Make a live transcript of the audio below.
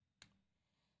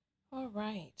All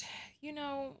right.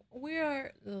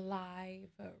 We're live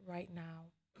right now.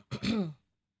 I'm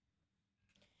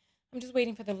just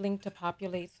waiting for the link to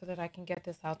populate so that I can get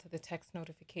this out to the text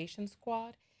notification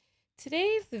squad.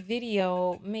 Today's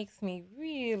video makes me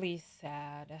really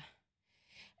sad.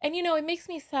 And it makes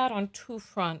me sad on two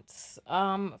fronts.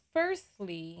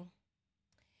 Firstly,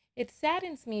 it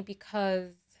saddens me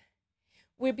because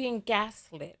we're being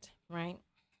gaslit, right?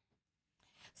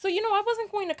 So, I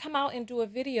wasn't going to come out and do a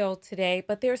video today,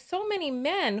 but there's so many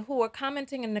men who are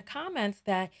commenting in the comments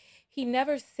that he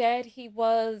never said he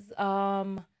was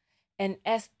an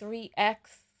S3X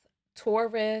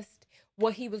tourist.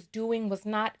 What he was doing was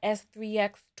not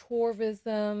S3X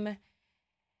tourism.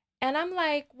 And I'm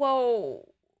like,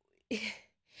 whoa,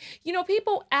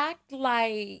 people act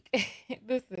like,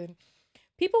 listen,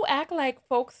 people act like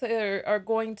folks are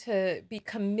going to be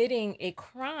committing a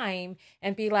crime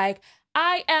and be like,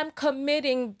 I am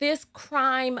committing this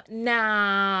crime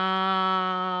now,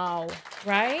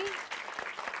 right?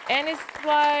 And it's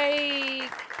like,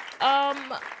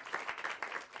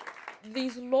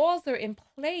 these laws are in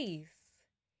place.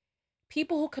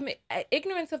 People who commit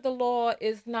ignorance of the law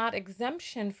is not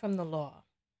exemption from the law.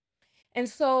 And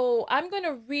so I'm going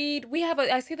to read,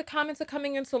 I see the comments are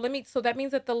coming in. So that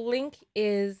means that the link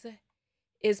is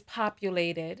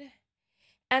populated.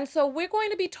 And so we're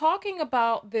going to be talking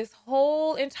about this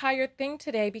whole entire thing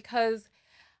today because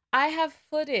I have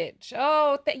footage.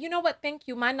 Oh, you know what? Thank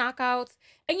you. My knockouts.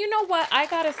 And you know what? I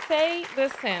got to say,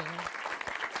 listen,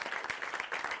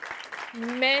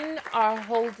 men are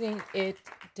holding it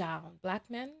down. Black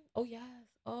men? Oh, yes.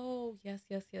 Oh, yes,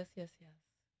 yes, yes, yes, yes.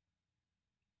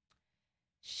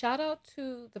 Shout out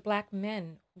to the black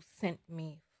men who sent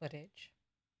me footage.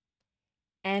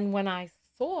 And when I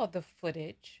saw the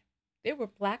footage, there were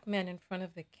black men in front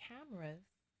of the cameras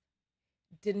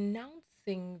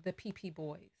denouncing the PP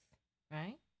boys,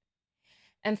 right?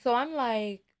 And so I'm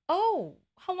like, oh,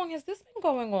 how long has this been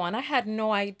going on? I had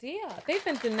no idea. They've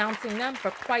been denouncing them for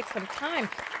quite some time,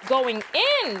 going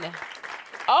in.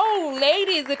 Oh,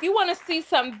 ladies, if you want to see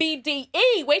some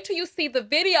BDE, wait till you see the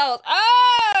videos.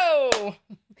 Oh,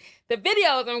 the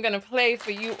videos I'm going to play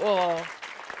for you all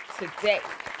today.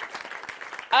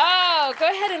 Oh, go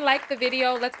ahead and like the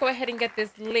video. Let's go ahead and get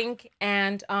this link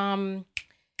and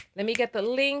let me get the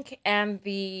link and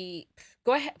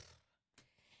go ahead.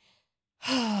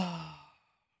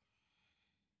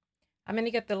 I'm going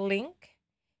to get the link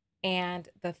and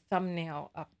the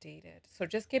thumbnail updated. So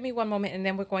just give me one moment and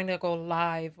then we're going to go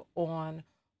live on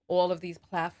all of these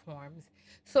platforms.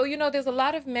 So, there's a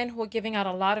lot of men who are giving out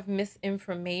a lot of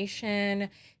misinformation.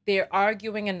 They're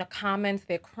arguing in the comments.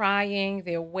 They're crying.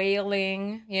 They're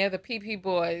wailing. Yeah, the PP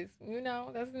boys.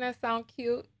 Doesn't that sound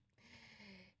cute?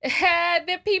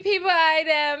 The PP boy,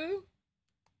 them.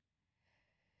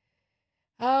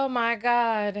 Oh, my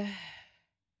God.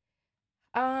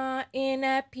 In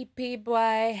a PP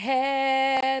boy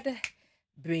head.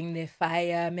 Bring the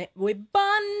fire, we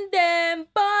burn them,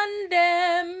 burn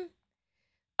them.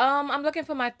 I'm looking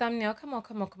for my thumbnail. Come on,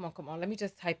 come on, come on, come on. Let me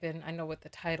just type in. I know what the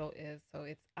title is. So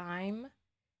it's come on,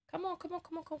 come on, come on,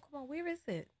 come on, come on. Where is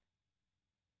it?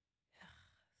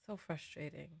 So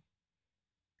frustrating.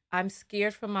 I'm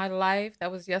scared for my life.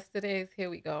 That was yesterday's.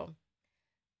 Here we go.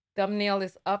 Thumbnail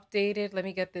is updated. Let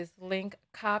me get this link.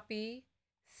 Copy,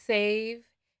 save.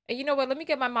 And you know what? Let me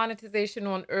get my monetization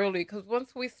on early because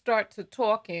once we start to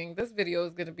talking, this video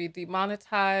is going to be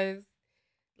demonetized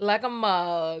like a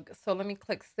mug. So let me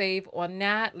click save on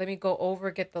that. Let me go over,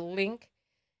 get the link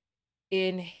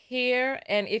in here.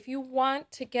 And if you want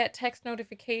to get text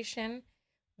notification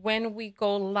when we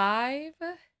go live,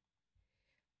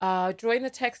 join the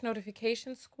text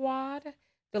notification squad.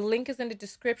 The link is in the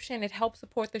description. It helps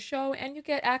support the show and you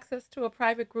get access to a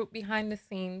private group behind the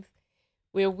scenes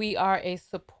where we are a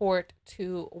support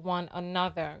to one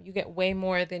another. You get way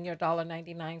more than your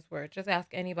 $1.99's worth. Just ask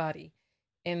anybody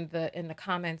in the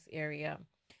comments area.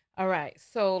 All right,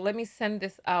 so let me send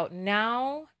this out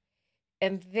now.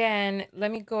 And then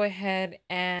let me go ahead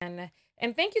and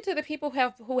thank you to the people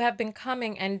who have been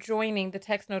coming and joining the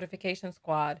text notification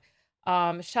squad.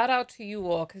 Shout out to you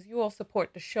all because you all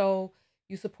support the show,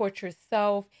 you support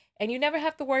yourself, and you never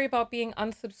have to worry about being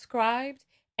unsubscribed.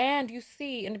 And you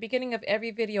see, in the beginning of every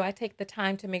video, I take the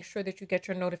time to make sure that you get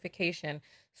your notification.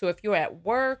 So if you're at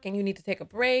work and you need to take a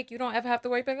break, you don't ever have to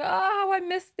worry about, oh, how I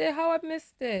missed it, how I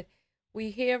missed it.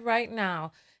 We here right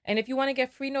now. And if you want to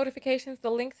get free notifications, the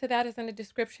link to that is in the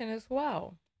description as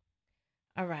well.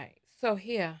 All right. So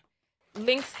here,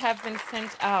 links have been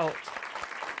sent out.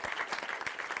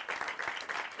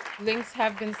 Links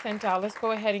have been sent out. Let's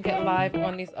go ahead and get live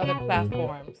on these other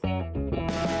platforms.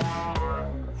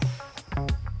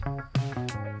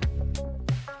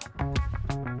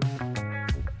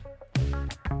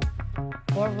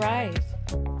 right.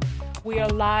 We are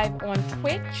live on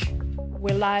Twitch.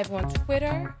 We're live on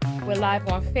Twitter. We're live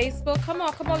on Facebook. Come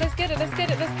on, let's get it.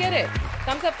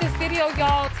 Thumbs up this video,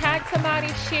 y'all. Tag somebody,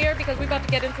 share, because we're about to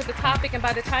get into the topic. And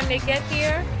by the time they get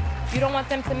here, you don't want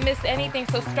them to miss anything.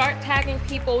 So start tagging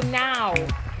people now.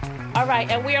 All right,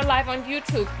 and we are live on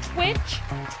YouTube, Twitch,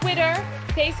 Twitter,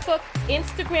 Facebook,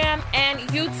 Instagram, and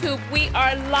YouTube. We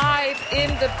are live in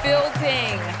the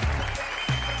building.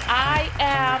 I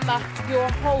am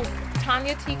your host,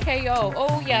 Tanya TKO.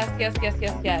 Oh, yes.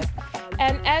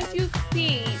 And as you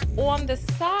see on the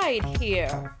side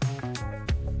here,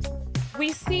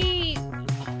 we see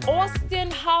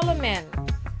Austin Holloman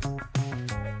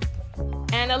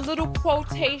and a little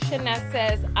quotation that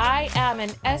says, I am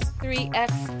an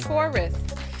S3X Taurus.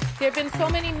 There have been so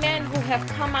many men who have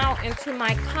come out into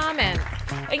my comments.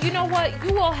 And you know what?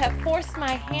 You all have forced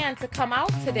my hand to come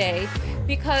out today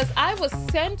because I was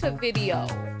sent a video.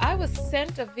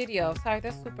 Sorry,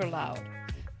 that's super loud.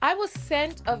 I was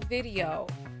sent a video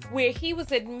where he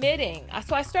was admitting.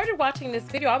 So I started watching this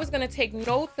video. I was going to take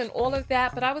notes and all of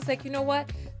that, but I was like, you know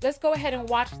what? Let's go ahead and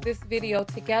watch this video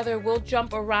together. We'll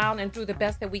jump around and do the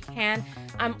best that we can.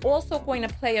 I'm also going to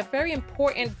play a very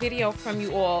important video from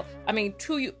you all. I'm going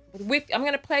to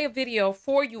play a video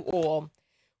for you all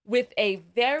with a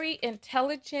very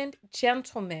intelligent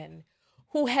gentleman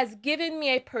who has given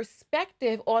me a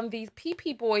perspective on these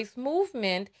PP Boys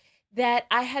movement that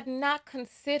I had not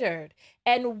considered.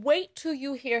 And wait till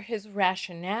you hear his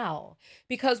rationale,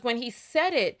 because when he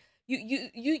said it,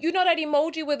 you know that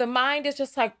emoji where the mind is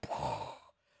just like,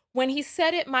 when he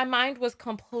said it, my mind was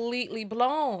completely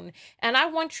blown. And I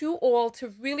want you all to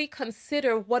really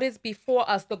consider what is before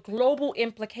us, the global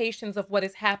implications of what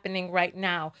is happening right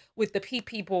now with the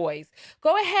PP Boys.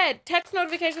 Go ahead, text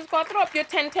notifications, go throw up your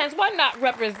 1010s. Why not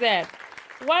represent?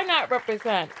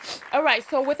 All right,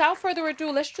 so without further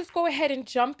ado, let's just go ahead and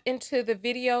jump into the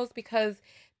videos because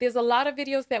there's a lot of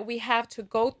videos that we have to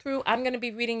go through. I'm going to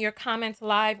be reading your comments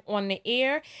live on the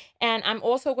air, and I'm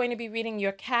also going to be reading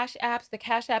your Cash Apps. The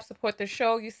Cash Apps support the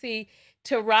show. You see,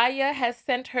 Taraya has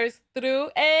sent hers through.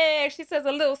 Hey, she says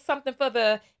a little something for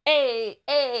the hey.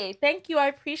 Thank you. I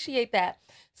appreciate that.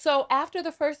 So after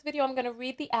the first video, I'm going to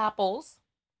read the apples.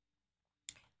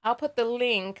 I'll put the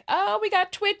link. Oh, we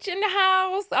got Twitch in the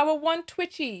house. Our one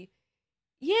Twitchy.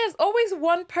 Yes, always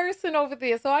one person over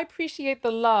there. So I appreciate the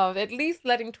love, at least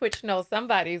letting Twitch know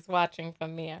somebody's watching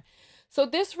from there. So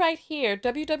this right here,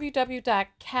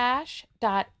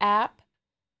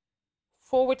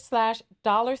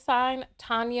 www.cash.app/$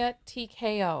 Tanya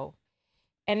TKO.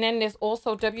 And then there's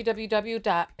also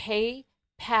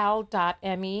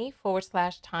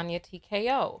www.paypal.me/Tanya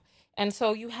TKO. And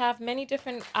so you have many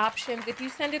different options. If you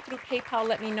send it through PayPal,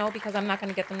 let me know because I'm not going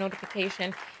to get the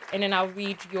notification, and then I'll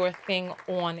read your thing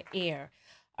on air.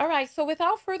 All right, so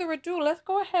without further ado, let's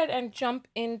go ahead and jump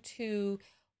into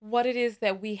what it is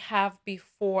that we have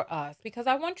before us, because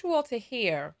I want you all to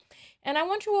hear, and I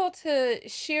want you all to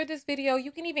share this video.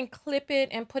 You can even clip it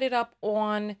and put it up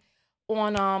on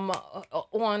one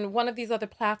of these other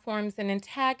platforms and then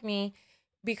tag me,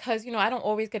 because, you know, I don't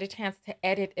always get a chance to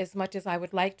edit as much as I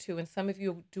would like to. And some of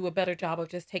you do a better job of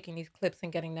just taking these clips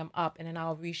and getting them up, and then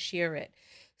I'll reshare it.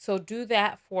 So do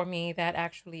that for me. That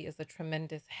actually is a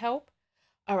tremendous help.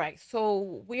 All right.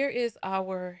 So where is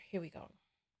our, here we go.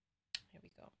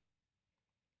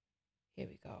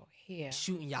 Here.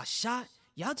 Shooting y'all shot.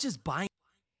 Y'all just buying.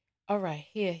 All right.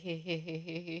 Here.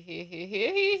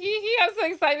 I'm so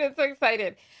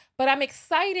excited. But I'm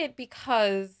excited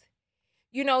because,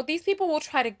 you know, these people will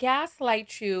try to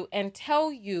gaslight you and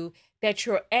tell you that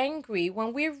you're angry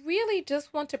when we really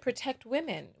just want to protect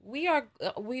women. We're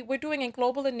doing a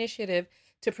global initiative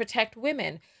to protect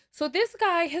women. So this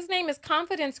guy, his name is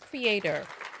Confidence Creator.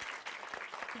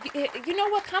 You know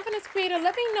what, Confidence Creator,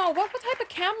 let me know what type of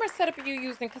camera setup are you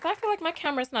using? Because I feel like my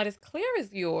camera is not as clear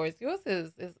as yours. Yours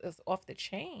is off the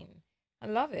chain. I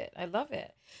love it.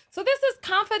 So this is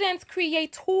Confidence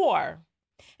Creator.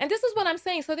 And this is what I'm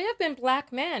saying. So there have been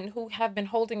Black men who have been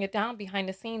holding it down behind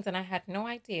the scenes, and I had no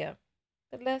idea.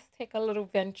 But let's take a little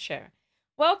venture.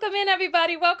 Welcome in,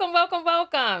 everybody. Welcome.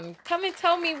 Come and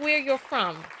tell me where you're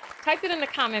from. Type it in the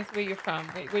comments where you're from,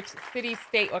 which city,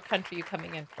 state, or country you're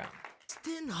coming in from.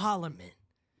 Austin Holloman.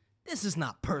 This is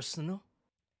not personal.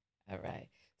 All right.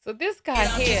 So this guy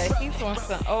here, he's on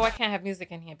some, I can't have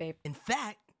music in here, babe. In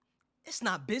fact, it's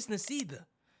not business either.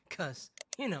 Because,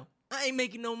 you know, I ain't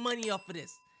making no money off of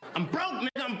this. I'm broke,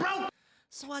 nigga, I'm broke.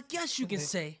 So I guess you can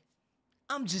say,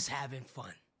 I'm just having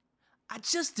fun. I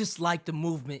just dislike the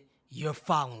movement you're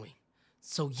following.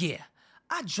 So yeah,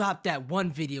 I dropped that one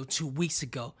video 2 weeks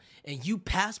ago, and you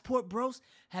passport bros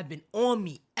have been on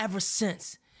me ever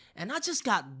since. And I just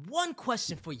got one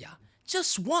question for y'all.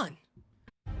 Just one.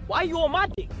 Why you on my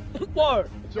dick? Word.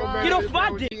 Get off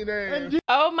my dick.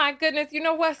 Oh my goodness. You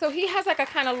know what? So he has like a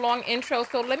kind of long intro.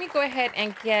 So let me go ahead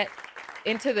and get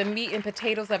into the meat and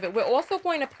potatoes of it. We're also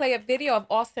going to play a video of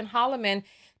Austin Holloman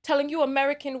telling you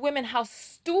American women how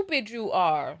stupid you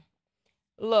are.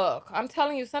 Look, I'm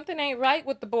telling you, something ain't right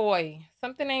with the boy.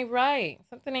 Something ain't right.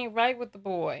 Something ain't right with the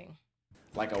boy.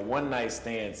 Like a one-night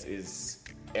stand is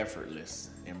effortless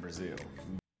in Brazil.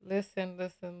 Listen.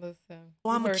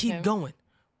 Well, I'm going to keep going.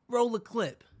 Roll the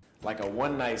clip. Like a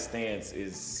one-night stand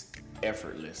is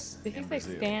effortless Did he in say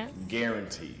Brazil. stance?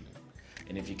 Guaranteed.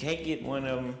 And if you can't get one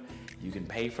of them, you can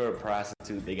pay for a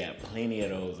prostitute. They got plenty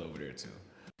of those over there too.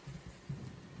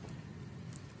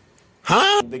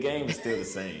 Huh? The game is still the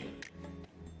same.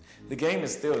 The game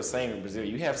is still the same in Brazil.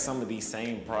 You have some of these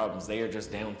same problems. They are just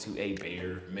down to a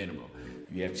bare minimum.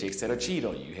 You have chicks that'll cheat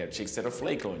on you. You have chicks that'll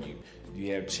flake on you.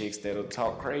 You have chicks that'll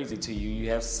talk crazy to you. You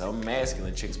have some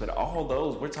masculine chicks, but all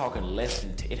those, we're talking less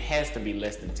than, it has to be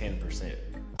less than 10%.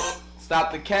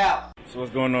 Stop the cap. So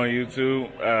what's going on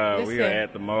YouTube? We are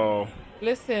at the mall.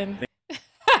 Listen.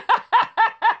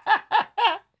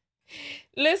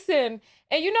 Listen.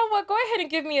 And you know what? Go ahead and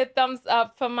give me a thumbs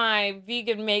up for my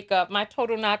vegan makeup, my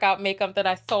Total Knockout makeup that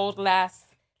I sold last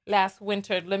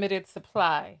winter, limited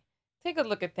supply. Take a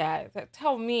look at that.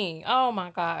 Tell me. Oh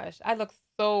my gosh. I look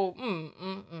so,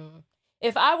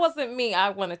 If I wasn't me,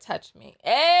 I want to touch me.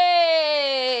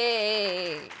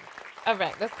 Hey! All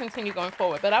right, let's continue going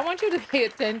forward. But I want you to pay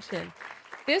attention.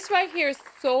 This right here is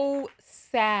so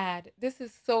sad. This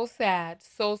is so sad.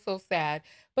 So sad.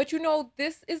 But you know,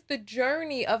 this is the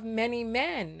journey of many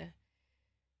men.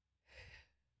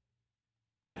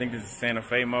 I think this is Santa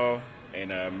Fe Mall in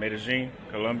Medellin,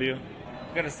 Colombia.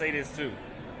 I'm gonna say this too.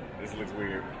 This looks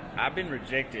weird. I've been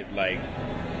rejected like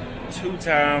 2 or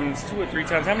 3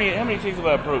 times. How many chicks have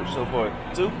I approached so far?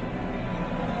 2?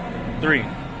 3.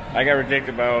 I got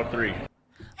rejected by all 3.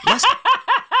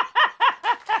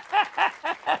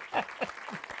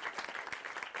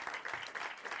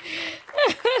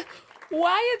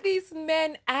 Why are these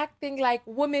men acting like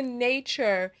woman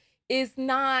nature is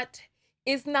not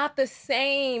the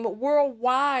same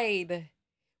worldwide?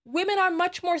 Women are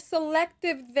much more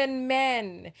selective than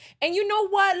men. And you know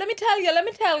what? Let me tell you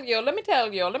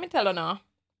now.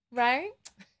 Right?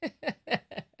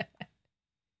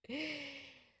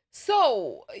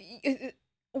 So,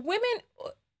 women,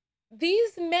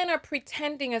 these men are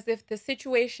pretending as if the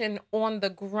situation on the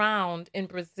ground in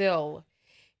Brazil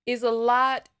is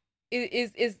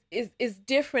is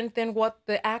different than what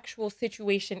the actual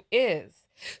situation is.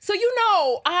 So, you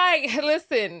know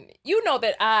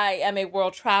that I am a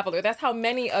world traveler. That's how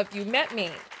many of you met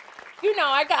me. You know,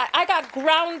 I got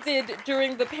grounded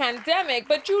during the pandemic,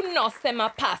 but you know, say my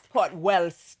passport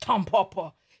well stamp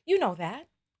up. You know that,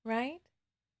 right?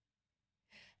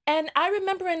 And I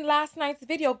remember in last night's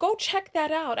video, go check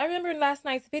that out. I remember in last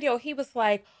night's video, he was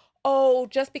like, oh,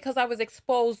 just because I was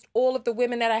exposed, all of the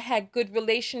women that I had good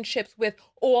relationships with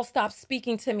all stopped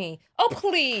speaking to me. Oh,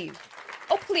 please.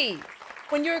 Oh, please.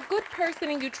 When you're a good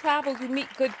person and you travel, you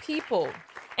meet good people.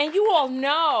 And you all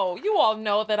know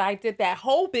that I did that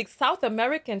whole big South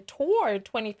American tour in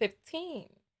 2015.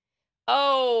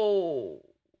 Oh,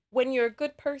 when you're a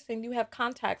good person, you have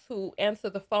contacts who answer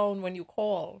the phone when you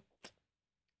call.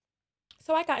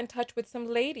 So I got in touch with some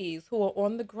ladies who are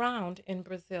on the ground in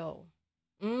Brazil.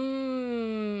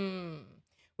 We're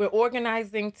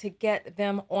organizing to get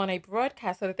them on a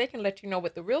broadcast so that they can let you know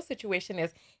what the real situation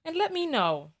is and let me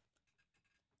know.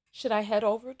 Should I head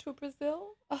over to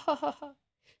Brazil?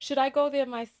 Should I go there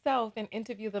myself and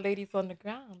interview the ladies on the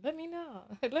ground? Let me know.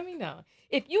 Let me know.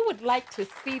 If you would like to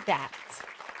see that,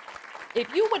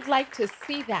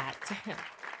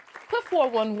 put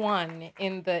 411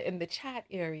 in the chat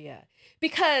area.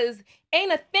 Because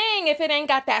ain't a thing if it ain't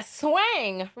got that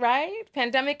swang, right?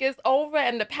 Pandemic is over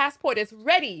and the passport is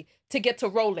ready to get to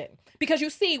rolling. Because you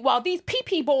see, while these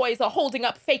PP boys are holding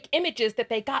up fake images that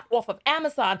they got off of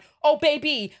Amazon, oh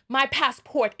baby, my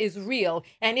passport is real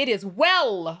and it is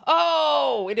well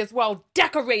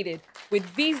decorated with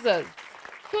visas,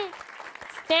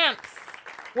 stamps,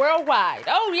 worldwide.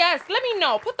 Oh yes, let me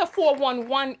know. Put the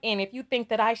 411 in if you think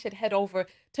that I should head over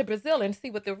to Brazil and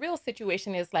see what the real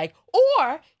situation is like.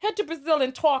 Or head to Brazil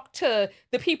and talk to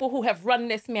the people who have run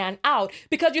this man out.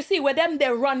 Because you see, with them, they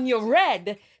run you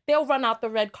red. They'll run out the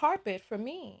red carpet for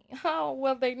me. Oh,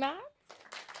 will they not?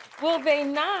 Will they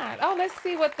not? Oh, let's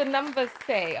see what the numbers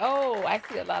say. Oh, I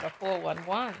see a lot of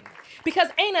 411s. Because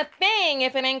ain't a thing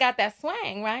if it ain't got that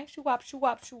swang, right? Shoo-wop,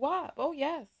 shoo-wop, shoo-wop. Oh,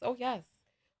 yes. Oh, yes.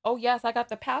 Oh, yes. I got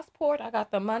the passport, I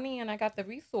got the money, and I got the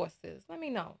resources. Let me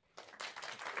know.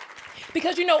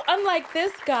 Because, unlike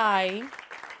this guy,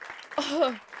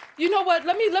 you know what?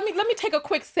 Let me take a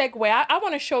quick segue. I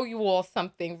want to show you all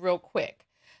something real quick.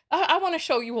 I want to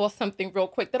show you all something real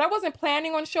quick that I wasn't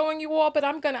planning on showing you all, but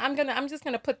I'm just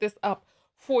gonna put this up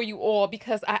for you all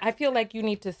because I feel like you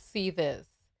need to see this.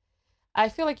 I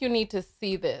feel like you need to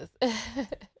see this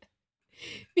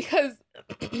because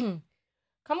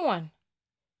come on,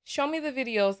 show me the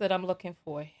videos that I'm looking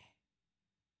for.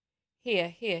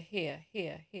 Here.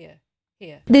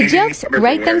 The jokes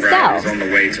write themselves. I was on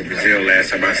the way to Brazil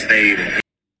last time I stayed.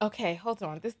 Okay, hold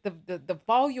on. The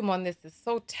volume on this is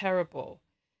so terrible.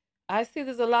 I see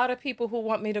there's a lot of people who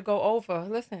want me to go over.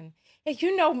 Listen, hey,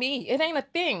 you know me. It ain't a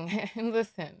thing.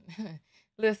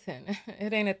 Listen,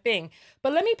 it ain't a thing.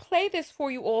 But let me play this for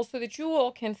you all so that you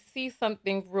all can see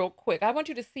something real quick. I want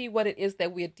you to see what it is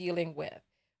that we're dealing with,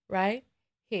 right?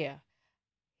 Here.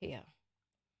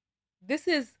 This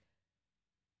is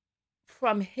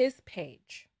from his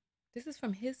page.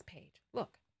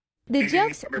 Look. The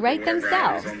jokes write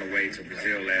themselves. I was on the way to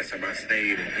Brazil last time I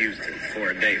stayed in Houston for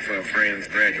a day for a friend's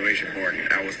graduation party.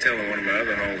 I was telling one of my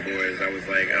other homeboys, I was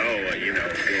like, well,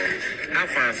 I'll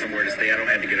find somewhere to stay. I don't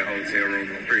have to get a hotel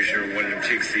room. I'm pretty sure one of them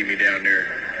chicks see me down there.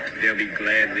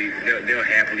 They'll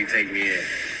happily take me in.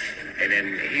 And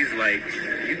then he's like,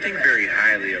 you think very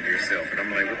highly of yourself. And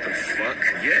I'm like, what the fuck?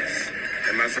 Yes.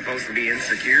 Am I supposed to be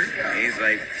insecure? And he's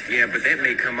like, yeah, but that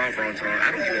may come off wrong tone.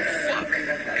 I don't give a fuck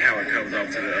how it comes off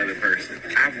to the other person.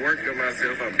 I've worked on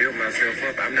myself. I've built myself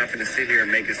up. I'm not going to sit here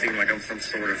and make it seem like I'm some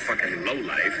sort of fucking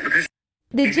lowlife. Because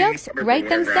the jokes write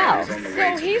themselves.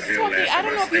 So he's talking, I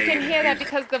don't know if you can hear that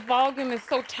because the volume is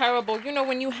so terrible.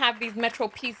 When you have these Metro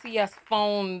PCS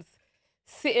phones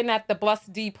sitting at the bus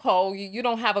depot, you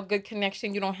don't have a good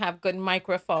connection, you don't have good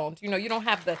microphones, you don't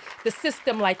have the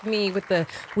system like me with the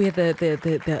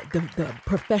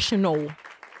professional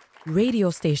radio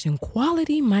station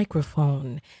quality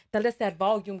microphone that lets that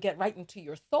volume get right into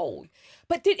your soul.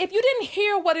 But if you didn't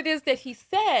hear what it is that he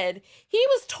said, he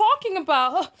was talking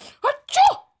about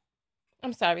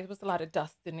I'm sorry, there was a lot of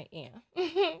dust in the air.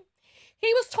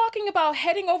 He was talking about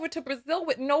heading over to Brazil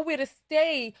with nowhere to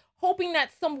stay, hoping that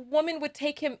some woman would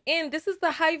take him in. This is the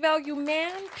high value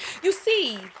man. You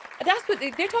see, that's what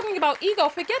they're talking about, ego.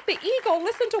 Forget the ego.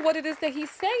 Listen to what it is that he's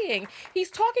saying.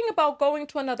 He's talking about going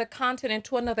to another continent,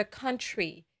 to another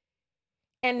country,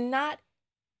 and not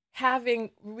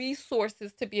having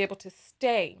resources to be able to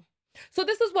stay. So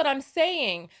this is what I'm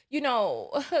saying,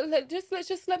 just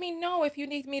let me know if you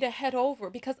need me to head over,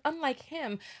 because unlike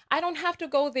him, I don't have to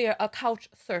go there couch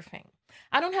surfing.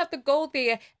 I don't have to go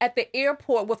there at the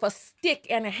airport with a stick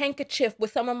and a handkerchief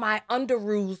with some of my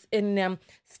underoos in them,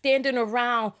 standing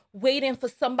around waiting for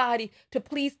somebody to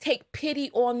please take pity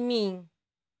on me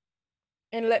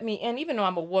and let me in, even though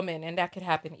I'm a woman and that could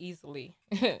happen easily,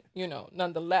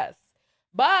 nonetheless.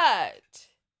 But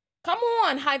come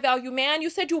on, high value man. You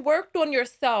said you worked on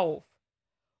yourself.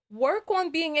 Work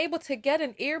on being able to get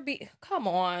an Airbnb. Come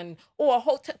on. Or a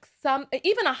hotel,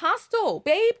 even a hostel,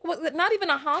 babe. Not even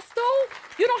a hostel.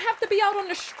 You don't have to be out on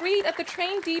the street at the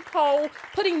train depot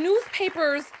putting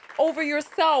newspapers over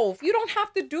yourself. You don't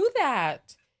have to do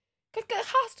that.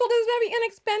 Hostel is very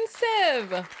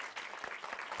inexpensive.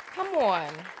 Come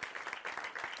on.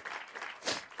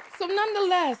 So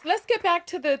nonetheless, let's get back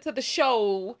to the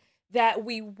show that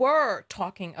we were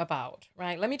talking about,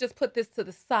 right? Let me just put this to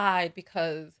the side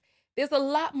because there's a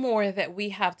lot more that we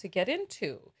have to get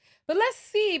into. But let's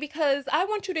see, because I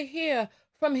want you to hear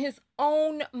from his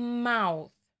own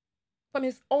mouth.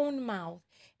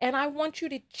 And I want you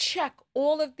to check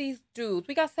all of these dudes.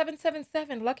 We got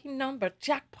 777, lucky number,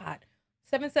 jackpot.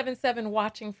 777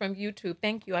 watching from YouTube.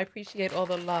 Thank you. I appreciate all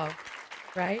the love,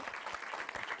 right?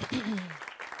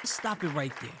 Stop it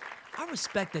right there. I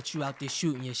respect that you out there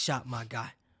shooting your shot, my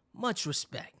guy. Much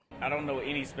respect. I don't know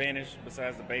any Spanish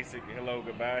besides the basic hello,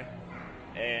 goodbye.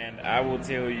 And I will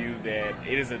tell you that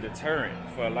it is a deterrent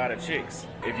for a lot of chicks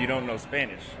if you don't know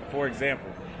Spanish. For example,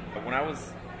 when I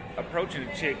was approaching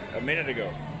a chick a minute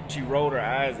ago, she rolled her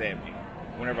eyes at me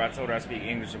whenever I told her I speak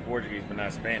English and Portuguese but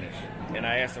not Spanish. And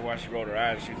I asked her why she rolled her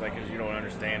eyes. She's like, because you don't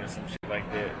understand or some shit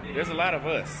like that. There's a lot of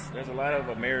us. There's a lot of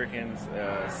Americans,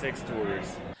 sex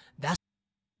tourists.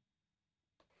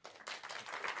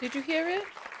 Did you hear it?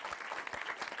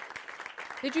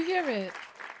 Did you hear it?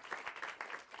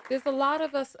 There's a lot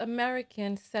of us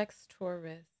American sex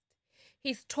tourists.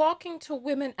 He's talking to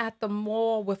women at the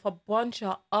mall with a bunch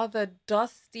of other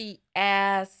dusty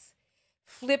ass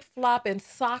flip-flop and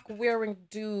sock-wearing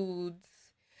dudes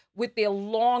with their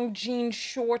long jean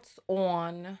shorts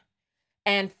on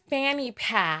and fanny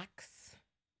packs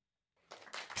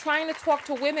trying to talk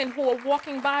to women who are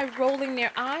walking by rolling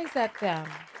their eyes at them.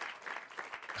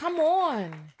 Come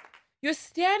on. You're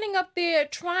standing up there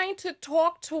trying to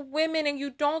talk to women and you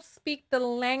don't speak the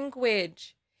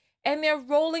language and they're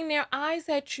rolling their eyes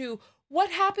at you. What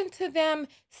happened to them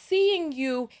seeing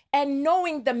you and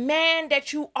knowing the man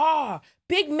that you are?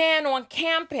 Big man on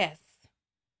campus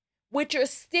with your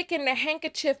stick and the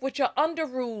handkerchief with your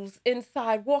underoos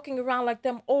inside, walking around like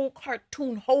them old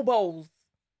cartoon hobos.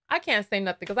 I can't say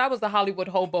nothing because I was a Hollywood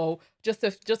hobo just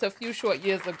a few short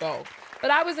years ago. But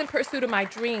I was in pursuit of my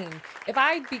dream. If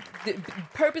I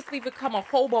purposely become a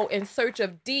hobo in search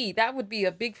of D, that would be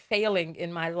a big failing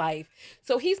in my life.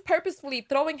 So he's purposefully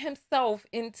throwing himself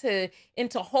into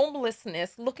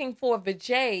homelessness, looking for a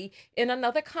vajay in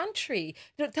another country.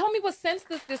 Tell me, what sense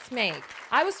does this make?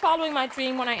 I was following my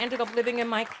dream when I ended up living in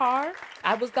my car.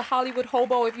 I was the Hollywood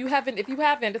hobo. If you haven't,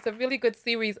 it's a really good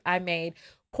series I made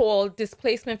called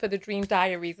Displacement for the Dream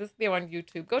Diaries. It's there on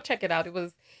YouTube. Go check it out. It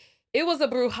was a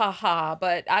brouhaha,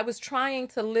 but I was trying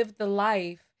to live the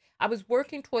life. I was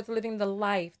working towards living the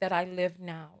life that I live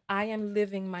now. I am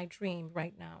living my dream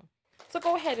right now. So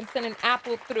go ahead and send an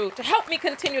apple through to help me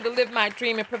continue to live my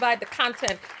dream and provide the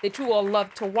content that you all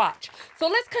love to watch. So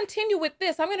let's continue with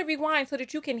this. I'm going to rewind so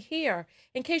that you can hear,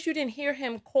 in case you didn't hear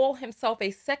him call himself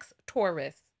a sex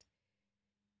tourist.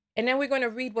 And then we're going to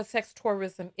read what sex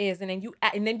tourism is. And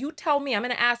then you tell me, I'm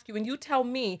going to ask you, and you tell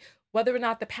me whether or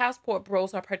not the Passport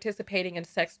Bros are participating in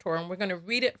sex tour. And we're going to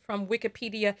read it from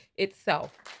Wikipedia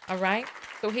itself. All right?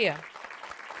 So here.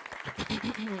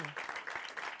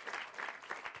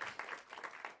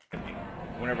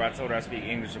 Whenever I told her I speak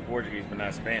English and Portuguese, but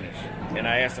not Spanish. And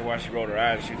I asked her why she rolled her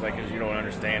eyes. She's like, because you don't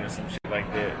understand or some shit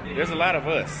like that. There's a lot of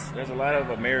us. There's a lot of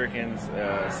Americans,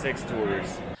 sex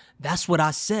tourists. That's what I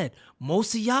said.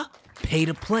 Most of y'all pay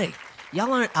to play.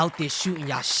 Y'all aren't out there shooting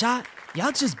y'all shot.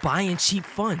 Y'all just buying cheap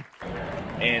fun.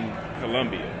 In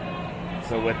Colombia.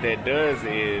 So what that does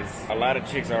is a lot of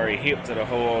chicks are already hip to the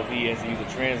whole, if he has to use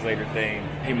a translator thing,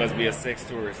 he must be a sex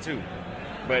tourist too.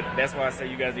 But that's why I say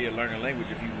you guys need to learn the language.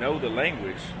 If you know the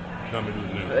language,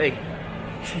 hey,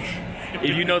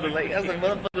 if you know the language, that's the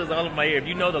motherfuckers all in my ear. If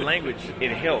you know the language,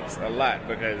 it helps a lot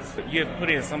because you have to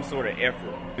put in some sort of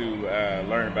effort to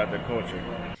learn about the culture.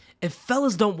 If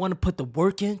fellas don't want to put the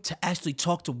work in to actually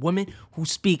talk to women who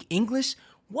speak English,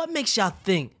 what makes y'all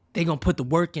think they gonna put the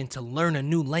work in to learn a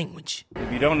new language?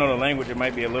 If you don't know the language, it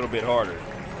might be a little bit harder.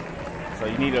 So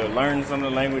you need to learn some of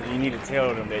the language. You need to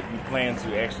tell them that you plan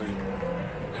to actually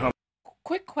come.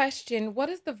 Quick question. What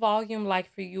is the volume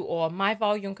like for you all? My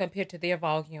volume compared to their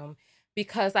volume?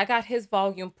 Because I got his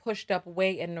volume pushed up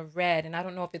way in the red, and I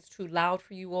don't know if it's too loud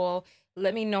for you all.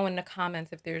 Let me know in the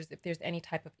comments if there's any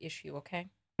type of issue, okay?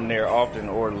 There often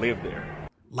or live there.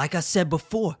 Like I said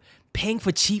before, paying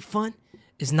for cheap fun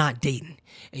is not dating.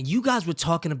 And you guys were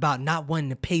talking about not wanting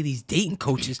to pay these dating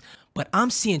coaches, but I'm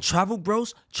seeing travel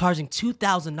bros charging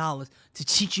 $2,000 to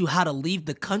teach you how to leave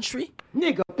the country?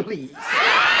 Nigga, please.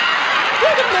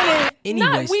 Wait a minute.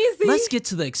 Anyways, let's get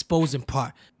to the exposing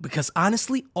part. Because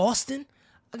honestly, Austin,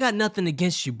 I got nothing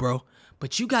against you, bro.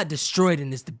 But you got destroyed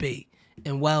in this debate.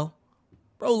 And well,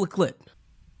 roll a clip.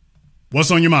 What's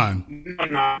on your mind?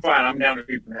 No, I'm fine. I'm down to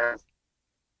people now.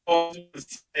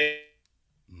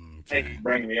 Thank you for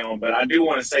bringing me on. But I do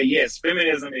want to say, yes,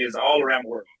 feminism is all around the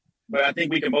world. But I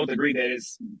think we can both agree that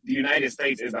the United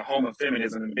States is the home of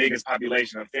feminism, and the biggest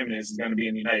population of feminists is going to be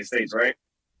in the United States, right?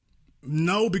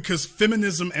 No, because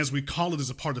feminism, as we call it, is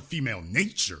a part of female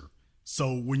nature.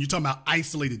 So when you talk about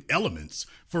isolated elements,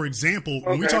 for example,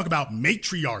 when we talk about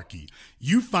matriarchy,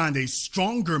 you find a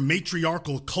stronger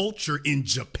matriarchal culture in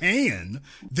Japan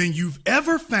than you've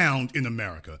ever found in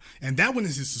America. And that one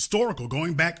is historical,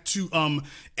 going back to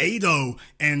Edo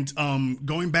and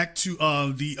going back to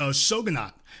the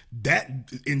shogunate.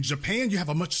 That in Japan, you have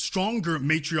a much stronger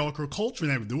matriarchal culture.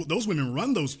 And those women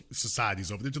run those societies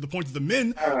over there to the point that the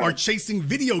men are chasing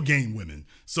video game women.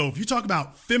 So if you talk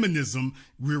about feminism,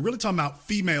 we're really talking about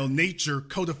female nature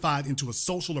codified into a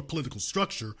social or political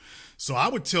structure. So I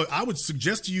would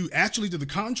suggest to you, actually, to the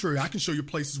contrary, I can show you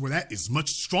places where that is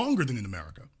much stronger than in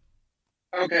America.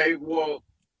 Okay, well,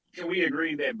 can we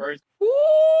agree that birth? Ooh,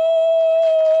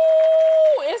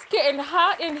 it's getting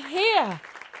hot in here.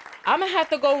 I'm going to have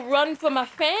to go run for my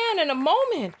fan in a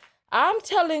moment. I'm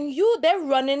telling you, they're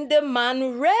running the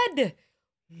man red.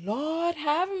 Lord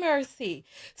have mercy.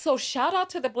 So shout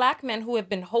out to the black men who have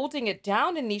been holding it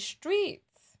down in these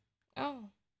streets.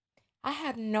 Oh, I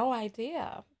had no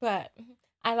idea, but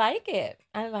I like it.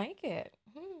 I like it.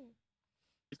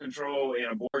 control and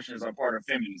abortions are part of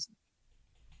feminism.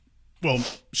 Well,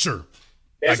 sure.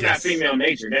 That's not female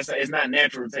nature. It's not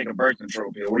natural to take a birth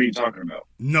control pill. What are you talking about?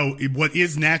 No, what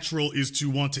is natural is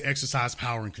to want to exercise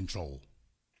power and control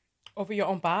over your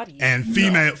own body. And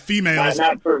females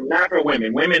not for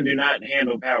women. Women do not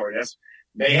handle power.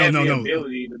 They have the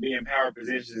ability to be in power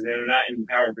positions. They're not in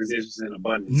power positions in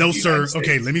abundance. No, sir.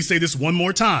 Okay, let me say this one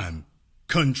more time.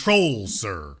 Control,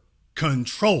 sir.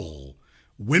 Control.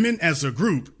 Women as a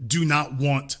group do not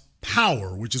want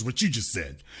power, which is what you just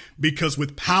said, because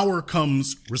with power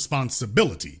comes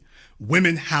responsibility.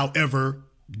 Women, however,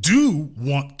 do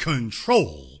want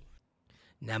control.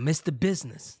 Now, Mr.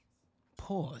 Business,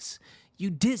 pause. You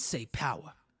did say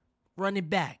power. Run it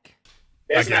back.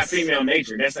 That's not female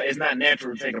nature. It's not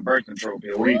natural to take a birth control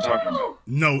pill. What are you talking about?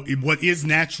 No, what is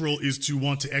natural is to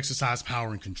want to exercise power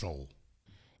and control.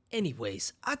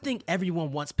 Anyways, I think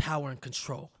everyone wants power and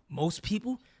control. Most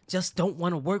people just don't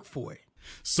want to work for it.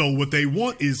 So what they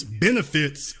want is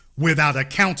benefits without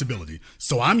accountability.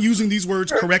 So I'm using these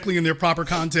words correctly in their proper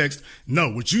context. No,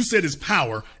 what you said is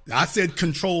power. I said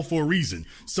control for a reason.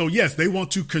 So yes, they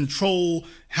want to control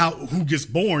who gets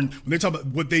born. When they talk about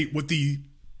what the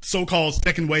so-called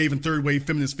second wave and third wave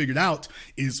feminists figured out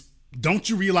is, don't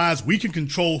you realize we can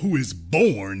control who is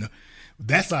born?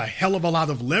 That's a hell of a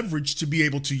lot of leverage to be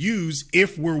able to use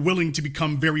if we're willing to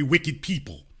become very wicked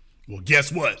people. Well,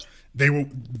 guess what?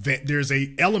 There's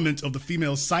a element of the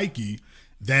female psyche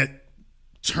that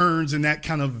turns in that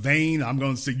kind of vein. I'm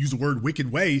going to use the word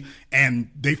wicked way. And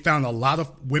they found a lot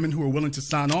of women who are willing to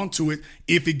sign on to it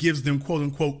if it gives them quote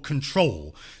unquote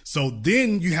control. So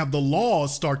then you have the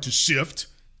laws start to shift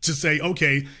to say,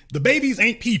 okay, the babies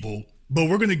ain't people, but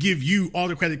we're going to give you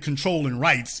autocratic control and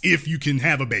rights if you can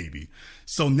have a baby.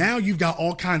 So now you've got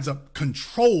all kinds of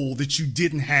control that you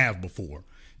didn't have before.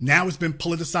 Now it's been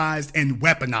politicized and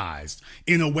weaponized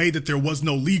in a way that there was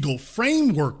no legal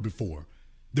framework before.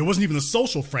 There wasn't even a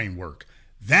social framework.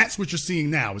 That's what you're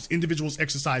seeing now is individuals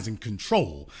exercising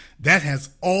control. That has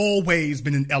always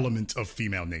been an element of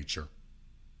female nature.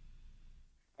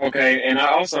 Okay, and I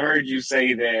also heard you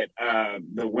say that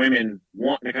the women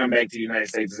want to come back to the United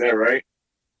States. Is that right?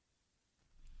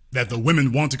 That the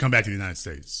women want to come back to the United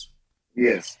States.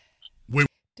 Yes.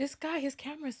 This guy, his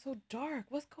camera is so dark.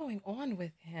 What's going on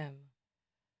with him?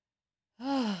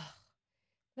 Let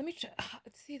me try.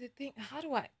 See the thing. How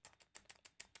do I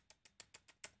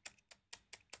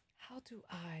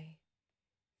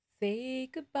say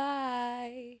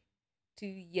goodbye to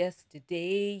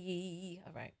yesterday?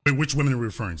 All right. Wait, which women are we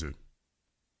referring to?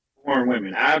 Foreign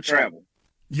women. I've traveled.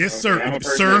 Yes, sir.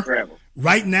 Sir,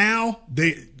 right now,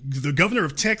 the governor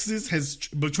of Texas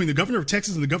between the governor of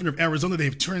Texas and the governor of Arizona, they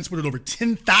have transported over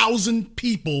 10,000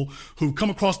 people who've come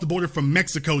across the border from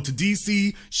Mexico to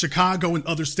D.C., Chicago, and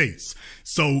other states.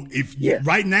 So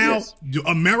right now,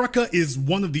 America is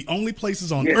one of the only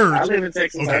places on earth. I live in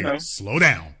Texas. Okay, I know. Slow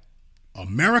down.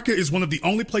 America is one of the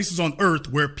only places on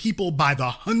earth where people by the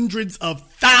hundreds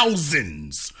of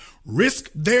thousands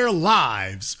risk their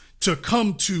lives to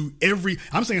come to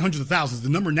I'm saying hundreds of thousands. The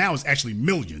number now is actually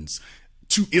millions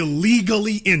to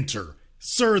illegally enter.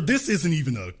 Sir, this isn't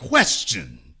even a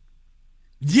question.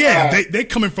 Yeah, they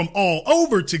coming from all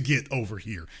over to get over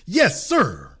here. Yes,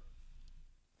 sir.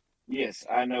 Yes,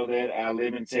 I know that. I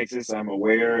live in Texas. I'm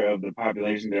aware of the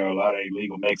population. There are a lot of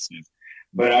illegal Mexicans.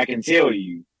 But I can tell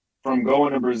you, from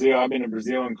going to Brazil, I've been to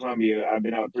Brazil and Colombia. I've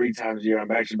been out 3 times a year.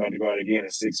 I'm actually about to go out again in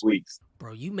 6 weeks.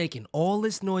 Bro, you making all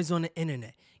this noise on the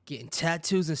internet, getting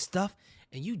tattoos and stuff,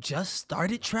 and you just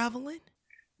started traveling?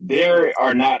 There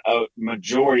are not a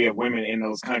majority of women in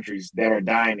those countries that are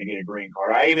dying to get a green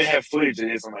card. I even have footage of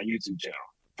this on my YouTube channel.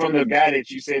 From the guy that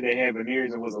you said that had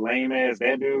veneers and was a lame ass,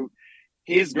 that dude,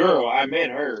 his girl, I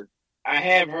met her. I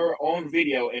have her on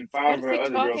video and 5 of her other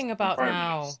girls. What is he talking about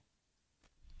now?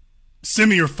 Send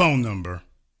me your phone number.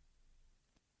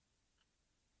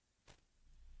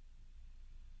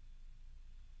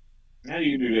 How do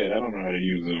you do that? I don't know how to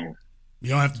use Zoom. You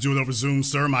don't have to do it over Zoom,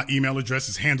 sir. My email address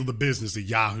is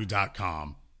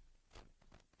handlethebusiness@yahoo.com.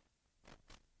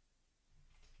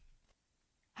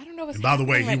 I don't know what's And by the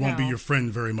way, right he won't now. be your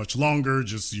friend very much longer.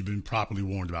 Just you've been properly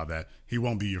warned about that. He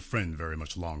won't be your friend very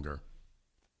much longer.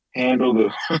 Handle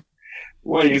the...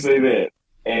 Why do you say that?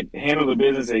 At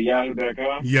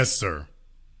handlethebusiness@yahoo.com? Yes, sir.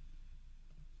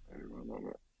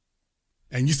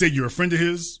 And you said you're a friend of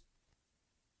his?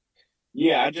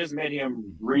 Yeah, I just met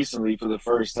him recently for the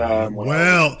first time.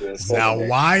 Well, now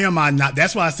why am I not?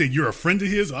 That's why I said you're a friend of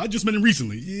his. I just met him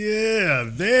recently. Yeah,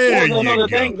 there you go.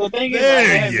 The thing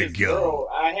there is, you go.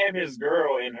 I have his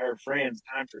girl and her friends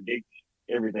contradicting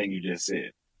everything you just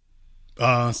said.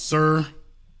 Sir,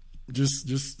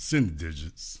 Just send the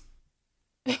digits.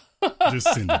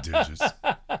 Just send the digits.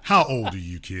 How old are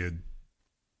you, kid?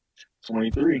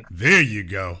 23. There you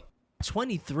go.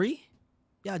 23?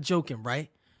 Y'all joking, right?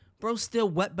 Bro's still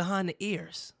wet behind the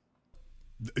ears.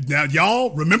 Now,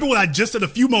 y'all, remember what I just said a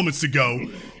few moments ago?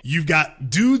 You've got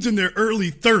dudes in their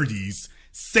early 30s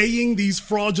saying these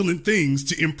fraudulent things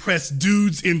to impress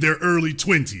dudes in their early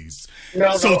 20s.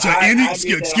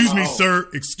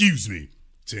 Excuse me.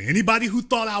 To anybody who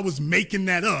thought I was making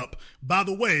that up, by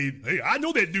the way, hey, I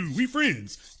know that dude. We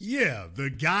friends. Yeah, the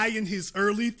guy in his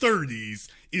early 30s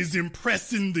is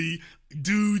impressing the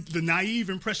dude, the naive,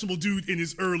 impressionable dude in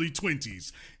his early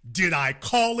 20s. Did I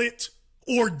call it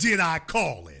or did I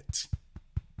call it?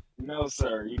 No,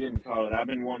 sir, you didn't call it. I've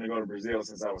been wanting to go to Brazil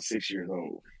since I was 6 years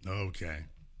old. Okay.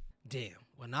 Damn,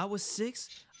 when I was 6,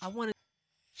 I wanted...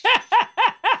 I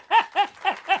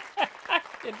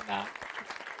cannot.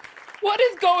 What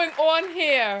is going on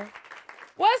here?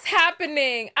 What's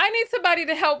happening? I need somebody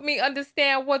to help me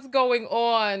understand what's going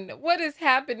on. What is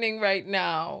happening right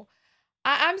now?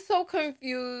 I'm so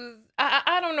confused.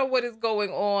 I don't know what is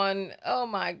going on. Oh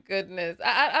my goodness.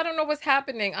 I don't know what's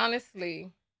happening,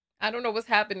 honestly. I don't know what's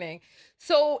happening.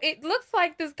 So it looks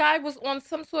like this guy was on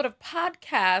some sort of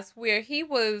podcast where he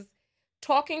was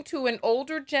talking to an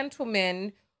older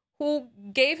gentleman who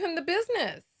gave him the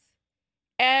business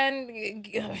and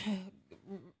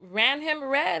ran him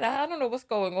red. I don't know what's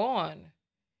going on.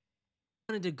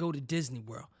 I wanted to go to Disney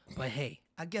World, but hey,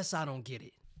 I guess I don't get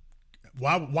it.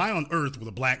 Why on earth would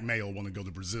a black male want to go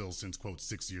to Brazil since, quote,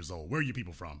 6 years old? Where are you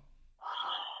people from?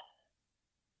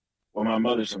 Well, my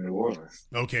mother's from New Orleans.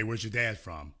 Okay, where's your dad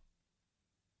from?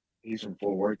 He's from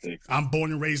Fort Worth, Texas. I'm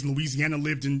born and raised in Louisiana,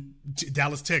 lived in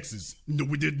Dallas, Texas. No,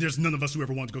 there's none of us who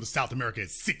ever wanted to go to South America at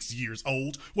 6 years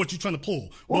old. What you trying to pull?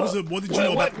 What did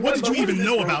you even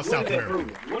know about South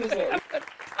America? What is that?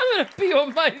 I'm gonna pee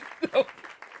on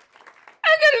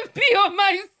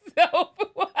myself.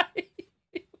 Why?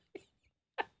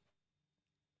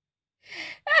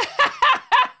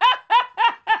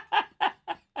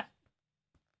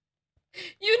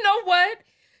 You know what?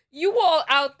 You all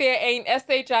out there ain't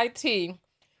SHIT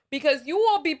because you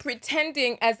all be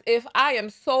pretending as if I am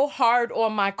so hard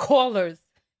on my callers.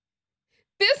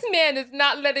 This man is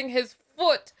not letting his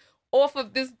foot off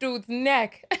of this dude's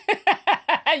neck.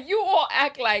 You all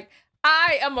act like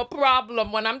I am a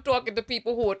problem when I'm talking to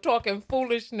people who are talking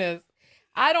foolishness.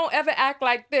 I don't ever act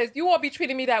like this. You all be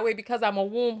treating me that way because I'm a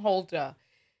womb holder.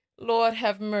 Lord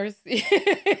have mercy.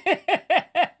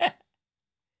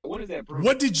 What does that prove?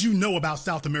 What did you know about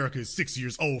South America at 6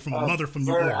 years old from a mother from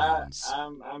New Orleans?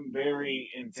 I'm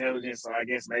very intelligent, so I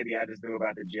guess maybe I just know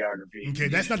about the geography. Okay,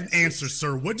 that's not an answer,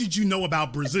 sir. What did you know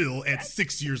about Brazil at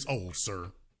 6 years old,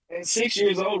 sir? At 6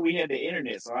 years old, we had the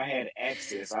internet, so I had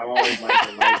access. I've always liked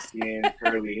the light-skinned,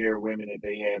 curly-haired women that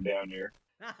they have down there.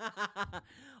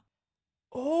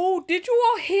 Oh, did you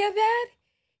all hear that?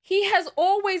 He has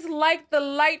always liked the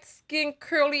light-skinned,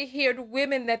 curly-haired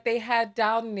women that they had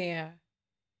down there.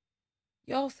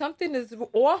 Yo, something is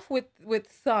off with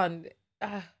son.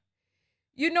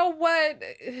 You know what?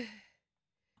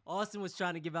 Austin was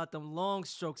trying to give out them long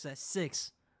strokes at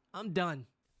 6. I'm done.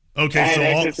 Okay, you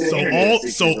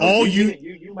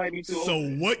might be too old. So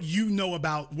what you knew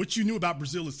about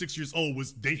Brazil at 6 years old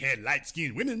was they had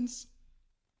light-skinned women's.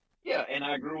 Yeah, and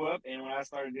I grew up, and when I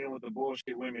started dealing with the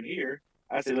bullshit women here,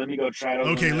 I said, let me go try those.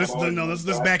 Okay, let's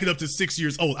back it up to 6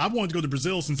 years old. I wanted to go to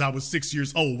Brazil since I was 6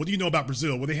 years old. What do you know about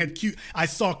Brazil? Well, they had I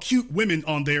saw cute women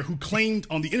on there who claimed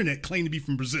on the internet to be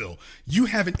from Brazil. You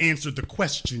haven't answered the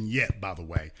question yet, by the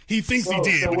way. He thinks he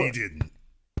did, but he didn't.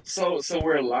 So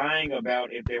we're lying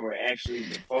about if they were actually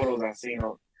the photos I seen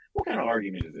on. What kind of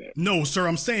argument is that? No, sir,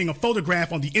 I'm saying a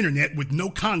photograph on the internet with no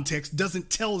context doesn't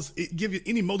give you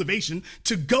any motivation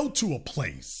to go to a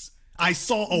place. I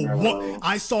saw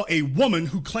a woman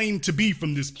who claimed to be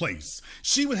from this place.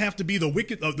 She would have to be the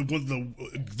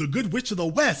good witch of the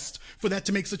West for that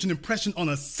to make such an impression on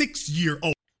a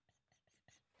 6-year-old.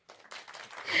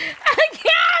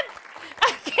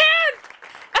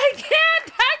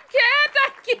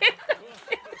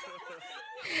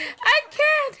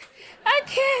 I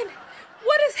can't.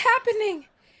 What is happening?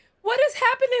 What is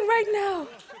happening right now?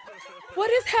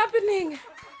 What is happening?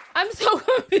 I'm so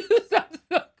confused.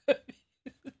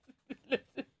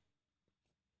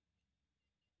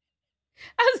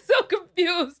 I'm so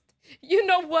confused. You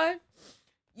know what?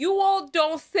 You all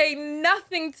don't say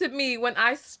nothing to me when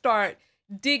I start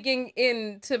digging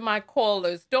into my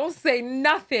callers. Don't say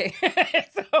nothing.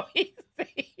 So he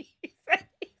said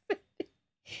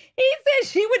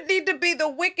she would need to be the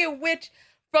wicked witch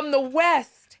from the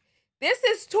West. This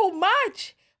is too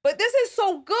much. But this is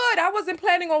so good. I wasn't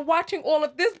planning on watching all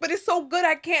of this, but it's so good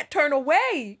I can't turn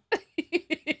away.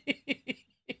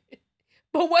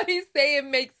 But what he's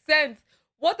saying makes sense.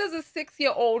 What does a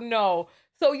 6-year-old know?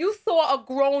 So you saw a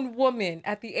grown woman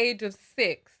at the age of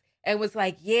 6 and was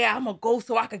like, yeah, I'm going to go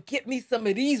so I could get me some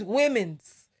of these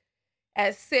women's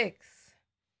at 6.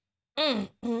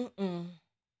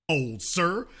 Old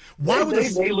sir,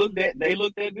 they look that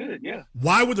good, yeah.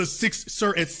 Why would at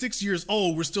 6 years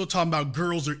old we're still talking about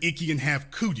girls are icky and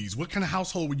have cooties? What kind of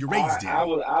household were you raised in? I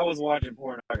was watching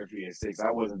pornography at 6.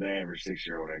 I wasn't the average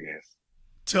 6-year-old, I guess.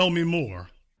 Tell me more.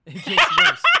 It gets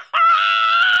worse.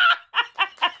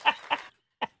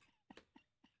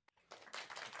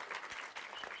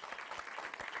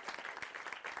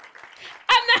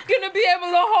 I'm not going to be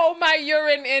able to hold my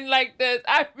urine in like this.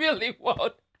 I really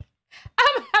won't.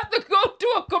 I'm going to have to go to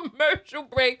a commercial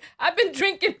break. I've been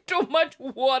drinking too much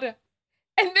water.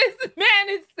 And this man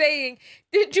is saying,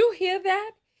 did you hear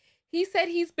that? He said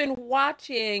he's been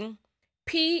watching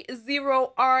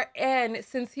P0RN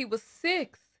since he was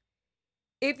 6.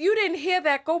 If you didn't hear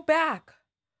that, go back.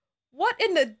 What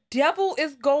in the devil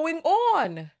is going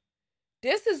on?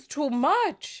 This is too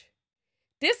much.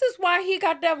 This is why he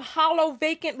got them hollow,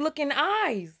 vacant looking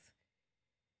eyes.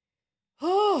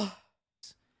 Oh.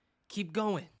 Keep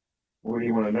going. What do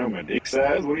you want to know, my dick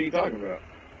size? What are you talking about?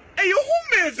 Hey, yo,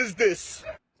 who mans is this?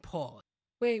 Pause.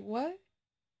 Wait, what?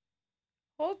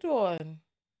 Hold on.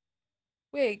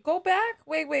 Wait, go back?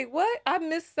 Wait, what? I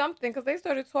missed something because they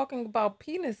started talking about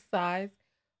penis size.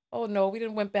 Oh, no, we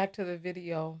didn't went back to the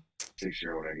video.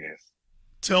 6-year-old, I guess.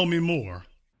 Tell me more.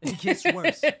 It gets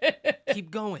worse.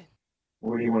 Keep going.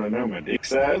 What do you want to know, my dick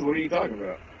size? What are you talking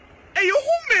about? Hey, yo,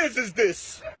 who mans is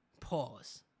this?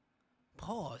 Pause.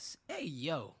 Hey,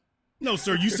 yo. No,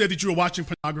 sir, you said that you were watching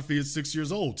pornography at 6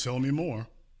 years old. Tell me more.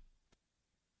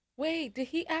 Wait, did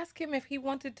he ask him if he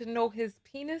wanted to know his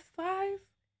penis size?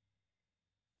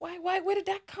 Why, where did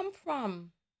that come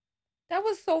from? That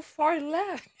was so far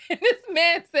left. And this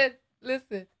man said,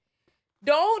 listen,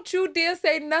 don't you dare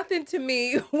say nothing to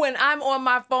me when I'm on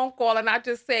my phone call and I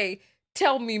just say,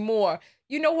 tell me more.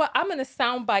 You know what? I'm going to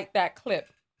soundbite that clip.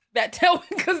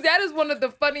 Because that is one of the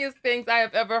funniest things I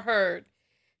have ever heard.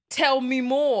 Tell me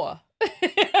more.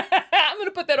 I'm going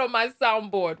to put that on my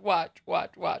soundboard. Watch. I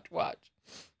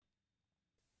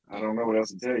don't know what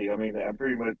else to tell you. I mean, I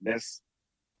pretty much, that's...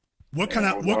 What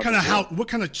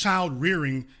kind of child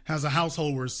rearing has a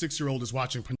household where a 6-year-old is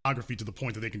watching pornography to the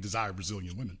point that they can desire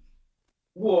Brazilian women?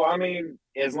 Well, I mean,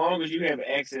 as long as you have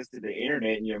access to the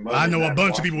internet and your mother... I know a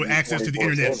bunch of people with access to the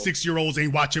internet. 6-year-olds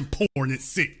ain't watching porn at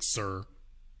 6, sir.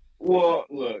 Well,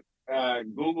 look,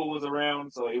 Google was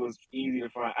around, so it was easy to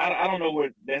find. I don't know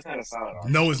what... That's not a solid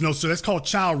argument. No, it's no, sir. That's called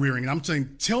child rearing. And I'm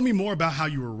saying, tell me more about how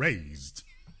you were raised.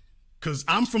 Because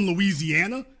I'm from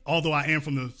Louisiana, although I am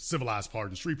from the civilized part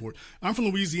in Shreveport. I'm from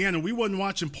Louisiana. We wasn't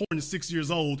watching porn at 6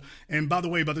 years old. And by the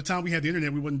way, by the time we had the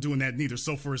internet, we wasn't doing that neither.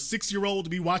 So for a 6-year-old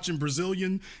to be watching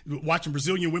Brazilian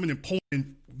women in porn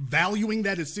and valuing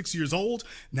that at 6 years old,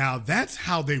 now that's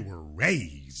how they were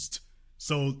raised.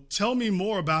 So tell me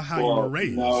more about how you were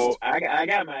raised. No, I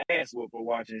got my ass whooped for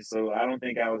watching, so I don't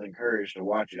think I was encouraged to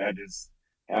watch it.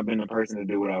 I've been the person to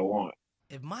do what I want.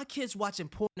 If my kid's watching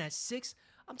porn at 6,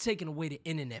 I'm taking away the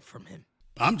internet from him.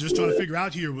 I'm just trying to figure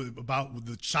out here about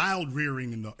the child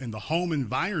rearing in the home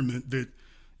environment that,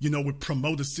 you know, would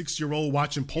promote a 6-year-old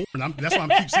watching porn. That's why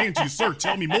I keep saying to you, sir,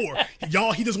 tell me more.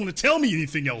 Y'all, he doesn't want to tell me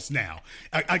anything else now.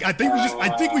 I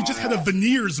think we just had a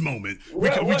veneers moment. We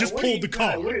just pulled the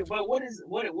card. But what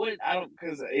I don't,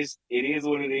 because it is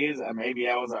what it is. Maybe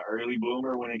I was an early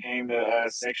boomer when it came to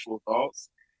sexual thoughts.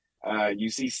 You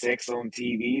see sex on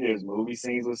TV. There's movie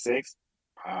scenes with sex.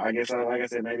 I guess, like I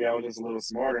said, maybe I was just a little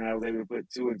smarter and I was able to put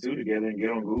 2 and 2 together and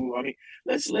get on Google. I mean,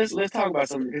 let's talk about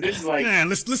something, because this is like... Man,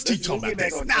 let's keep talking about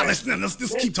this. Now, let's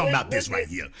keep talking about this right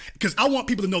here. Because I want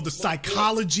people to know the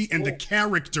psychology and the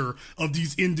character of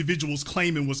these individuals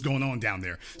claiming what's going on down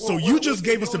there. So you just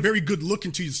gave us a very good look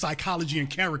into the psychology and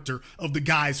character of the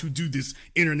guys who do this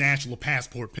international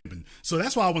passport pimping. So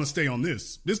that's why I want to stay on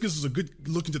this. This gives us a good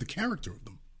look into the character of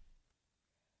them.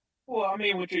 Well, I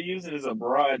mean, what you're using is a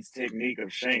broad technique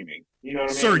of shaming. You know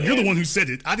what I mean? Sir, you're the one who said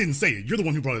it. I didn't say it. You're the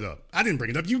one who brought it up. I didn't bring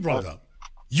it up. You brought it up.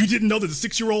 You didn't know that a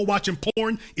 6-year-old watching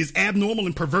porn is abnormal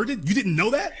and perverted? You didn't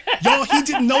know that? Y'all, he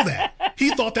didn't know that.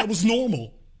 He thought that was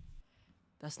normal.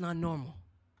 That's not normal.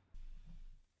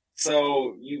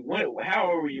 So, how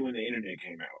old were you when the internet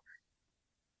came out?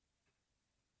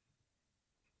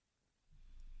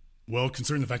 Well,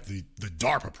 considering the fact that the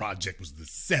DARPA project was the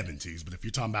 70s, but if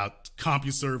you're talking about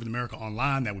CompuServe in America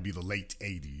Online, that would be the late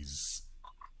 80s.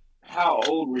 How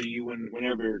old were you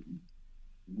whenever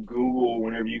Google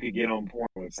whenever you could get on porn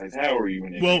websites? How were you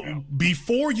when it came out?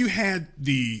 Before you had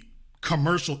the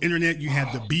commercial internet, you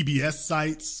had the BBS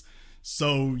sites.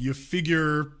 So you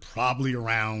figure probably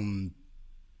around,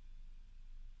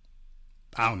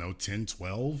 I don't know, 10,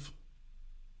 12.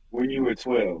 When you were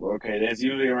 12. Okay, that's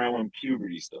usually around when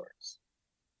puberty starts.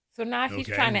 So now he's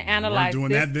trying to analyze. We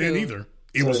weren't doing that then either.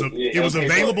 It was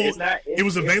available. It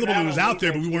was available and it was out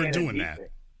there, but we weren't doing that.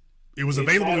 It was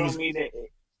available.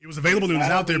 It was available and it was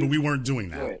out there, but we weren't doing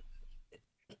that.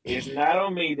 It's not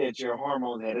on me that your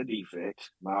hormones had a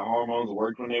defect. My hormones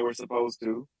worked when they were supposed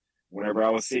to. Whenever I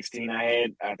was 16, I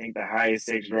think, the highest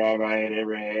sex drive I had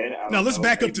ever had. Now, let's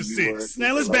back up to 6.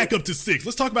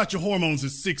 Let's talk about your hormones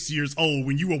at 6 years old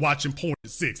when you were watching porn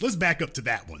at 6. Let's back up to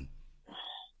that one.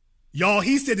 Y'all,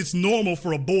 he said it's normal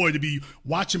for a boy to be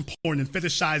watching porn and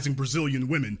fetishizing Brazilian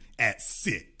women at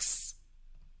 6.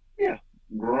 Yeah,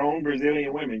 grown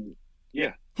Brazilian women.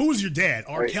 Yeah. Who was your dad?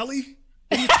 R. Kelly?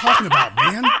 What are you talking about,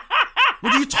 man?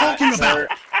 What are you talking about?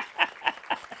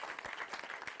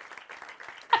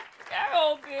 I can't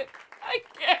hold it. I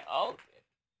can't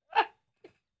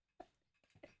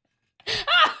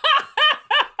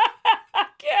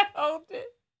hold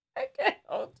it. I can't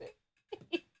hold it.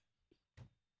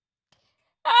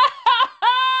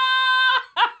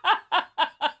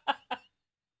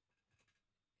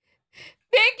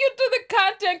 Thank you to the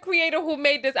content creator who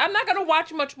made this. I'm not going to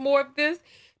watch much more of this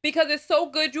because it's so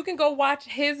good. You can go watch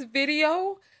his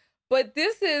video, but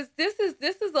this is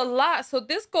a lot. So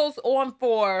this goes on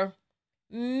for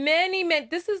many.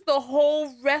 This is the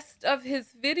whole rest of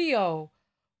his video.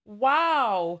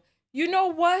 Wow. You know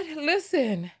what?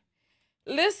 Listen,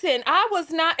 I was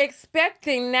not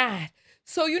expecting that.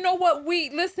 So you know what?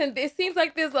 It seems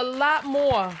like there's a lot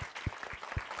more.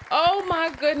 Oh my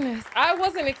goodness. I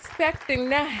wasn't expecting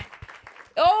that.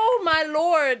 Oh my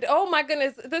Lord. Oh my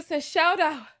goodness. Listen, shout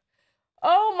out.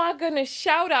 Oh my goodness.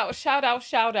 Shout out.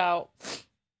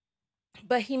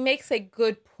 But he makes a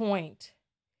good point.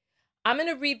 I'm going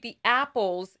to read the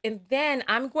apples and then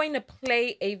I'm going to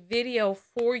play a video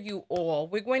for you all.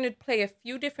 We're going to play a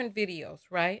few different videos,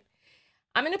 right?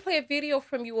 I'm going to play a video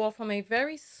from you all from a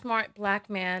very smart Black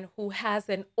man who has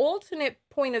an alternate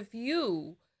point of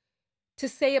view to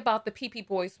say about the PP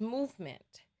Boys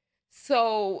movement.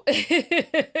 So,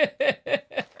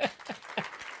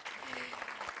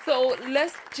 so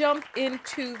let's jump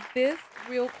into this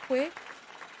real quick.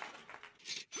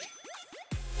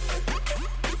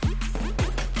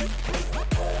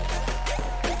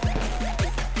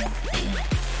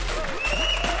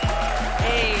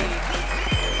 Hey.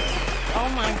 Oh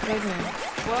my goodness.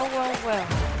 Well.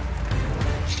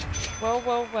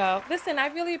 Listen, I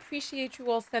really appreciate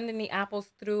you all sending the apples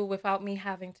through without me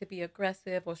having to be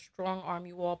aggressive or strong arm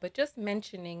you all, but just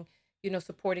mentioning,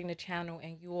 supporting the channel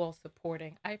and you all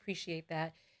supporting. I appreciate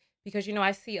that because,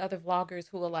 I see other vloggers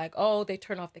who are like, oh, they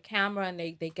turn off the camera and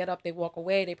they get up, they walk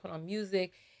away, they put on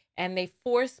music and they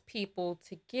force people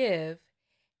to give.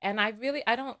 And I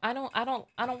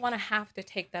don't want to have to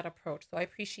take that approach. So I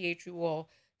appreciate you all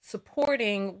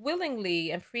supporting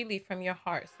willingly and freely from your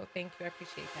heart. So thank you. I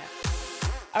appreciate that.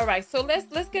 All right. So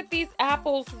let's get these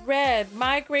apples read.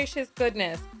 My gracious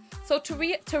goodness. So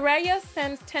Taraya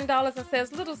sends $10 and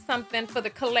says little something for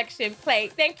the collection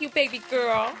plate. Thank you, baby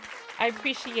girl. I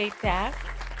appreciate that.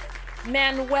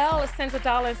 Manuel sends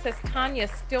 $1 and says, Tanya,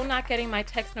 still not getting my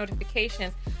text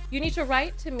notifications. You need to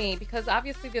write to me because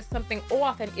obviously there's something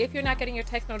off. And if you're not getting your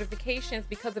text notifications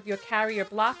because of your carrier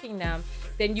blocking them,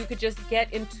 then you could just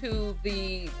get into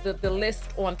the list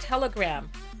on Telegram.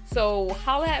 So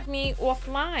holla at me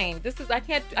offline.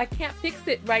 I can't fix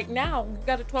it right now. You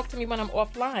got to talk to me when I'm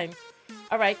offline.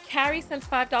 All right, Carrie sends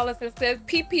 $5 and says,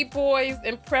 PP Boys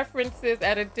and preferences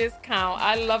at a discount.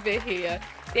 I love it here.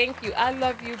 Thank you. I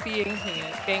love you being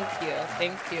here. Thank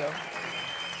you.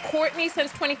 Courtney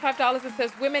sends $25 and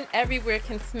says, women everywhere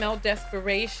can smell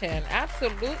desperation.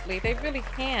 Absolutely, they really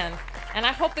can. And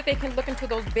I hope that they can look into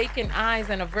those vacant eyes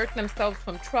and avert themselves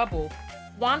from trouble.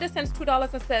 Wanda sends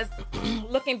 $2 and says,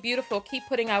 looking beautiful, keep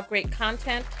putting out great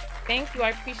content. Thank you, I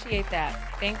appreciate that.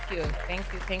 Thank you.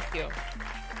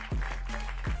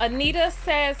 Anita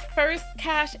says, first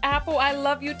cash apple, I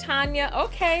love you, Tanya.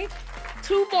 Okay,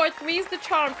 2 more, 3's the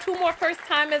charm. 2 more first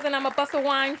timers and I'm a bus of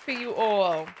wine for you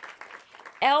all.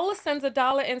 Elle sends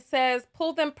 $1 and says,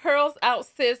 pull them pearls out,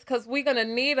 sis, because we're going to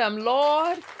need them,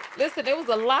 Lord. Listen, there was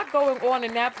a lot going on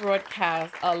in that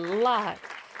broadcast, a lot.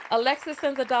 Alexis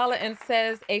sends $1 and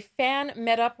says, a fan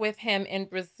met up with him in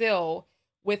Brazil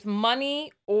with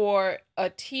money or a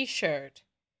t-shirt.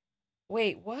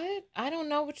 Wait, what? I don't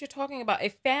know what you're talking about. A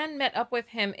fan met up with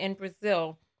him in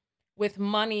Brazil with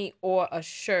money or a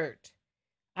shirt.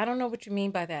 I don't know what you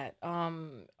mean by that.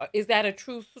 Is that a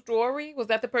true story? Was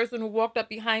that the person who walked up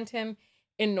behind him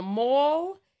in the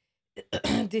mall?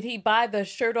 Did he buy the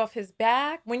shirt off his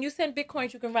back? When you send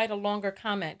Bitcoins, you can write a longer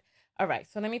comment. All right,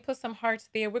 so let me put some hearts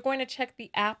there. We're going to check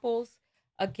the apples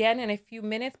again in a few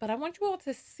minutes, but I want you all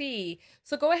to see.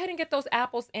 So go ahead and get those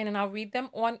apples in, and I'll read them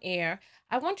on air.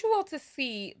 I want you all to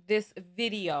see this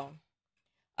video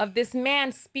of this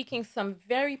man speaking some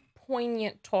very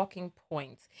poignant talking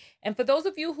points. And for those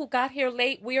of you who got here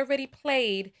late, we already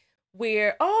played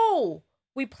where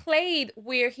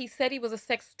he said he was a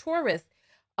sex tourist.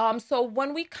 So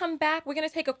when we come back, we're going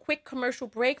to take a quick commercial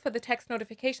break for the text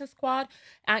notification squad,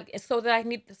 so that I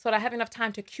have enough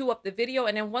time to queue up the video.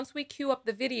 And then once we queue up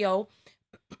the video,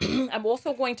 I'm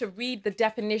also going to read the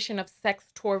definition of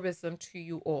sex tourism to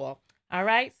you all. All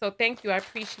right. So thank you. I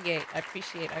appreciate.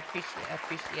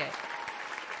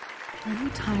 Are you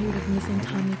tired of missing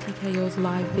Tanya TKO's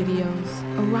live videos?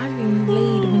 Arriving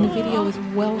late when the video is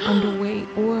well underway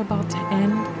or about to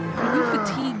end? Are you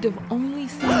fatigued of only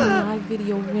seeing a live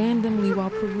video randomly while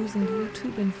perusing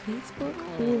YouTube and Facebook?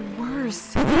 Or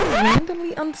worse,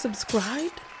 randomly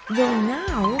unsubscribed? Well,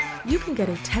 now you can get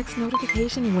a text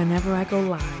notification whenever I go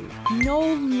live.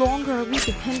 No longer are we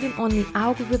dependent on the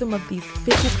algorithm of these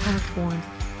fickle platforms.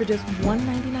 For just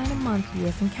 $1.99 a month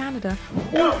US and Canada,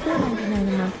 or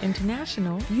 $4.99 a month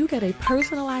international, you get a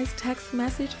personalized text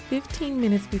message 15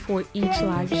 minutes before each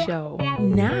live show.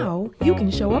 Now, you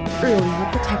can show up early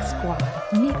with the Text Squad,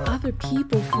 meet other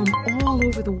people from all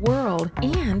over the world,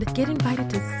 and get invited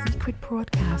to secret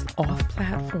broadcasts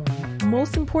off-platform.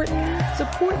 Most importantly,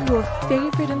 support your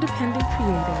favorite independent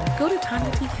creator. Go to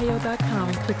TanyaTKO.com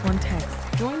and click on text.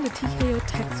 Join the TKO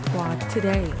Text Squad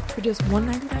today for just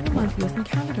 $1.99 a month US and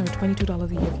Canada, or $22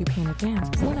 a year if you pay in advance.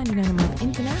 $4.99 a month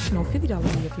international, $50 a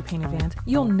year if you pay in advance.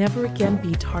 You'll never again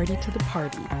be tardy to the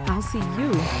party. I'll see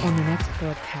you on the next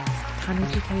broadcast.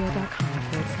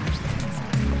 TanyaTKO.com/text.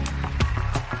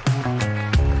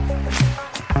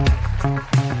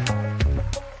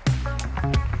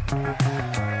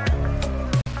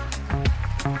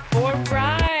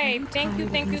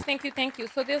 Thank you.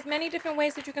 So there's many different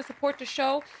ways that you can support the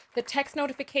show. The text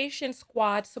notification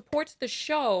squad supports the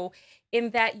show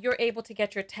in that you're able to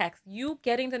get your text. You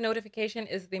getting the notification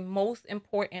is the most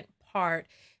important part,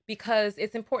 because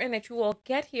it's important that you all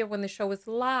get here when the show is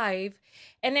live.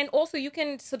 And then also you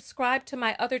can subscribe to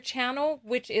my other channel,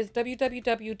 which is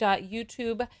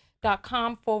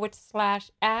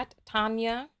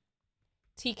www.youtube.com/@Tanya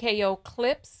TKO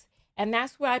Clips. And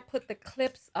that's where I put the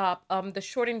clips up, the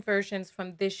shortened versions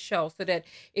from this show, so that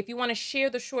if you want to share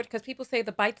the short, because people say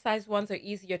the bite-sized ones are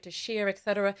easier to share,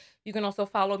 etc. You can also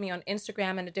follow me on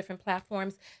Instagram and the different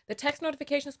platforms. The text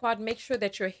notification squad makes sure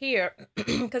that you're here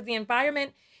because the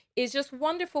environment is just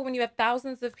wonderful when you have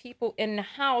thousands of people in the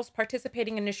house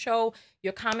participating in the show.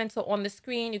 Your comments are on the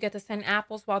screen. You get to send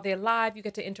apples while they're live. You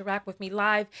get to interact with me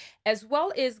live, as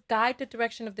well as guide the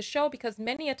direction of the show, because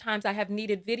many a times I have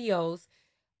needed videos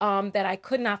that I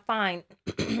could not find.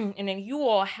 And then you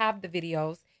all have the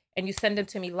videos and you send them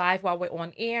to me live while we're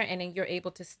on air, and then you're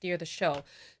able to steer the show.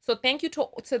 So thank you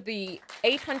to the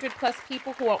 800 plus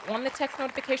people who are on the text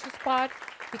notification squad,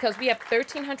 because we have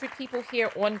 1,300 people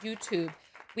here on YouTube.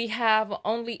 We have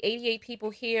only 88 people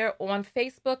here on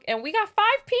Facebook, and we got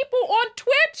 5 people on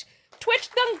Twitch. Twitch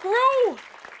done grew.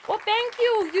 Well, thank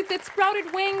you. You did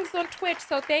sprouted wings on Twitch.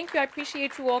 So thank you. I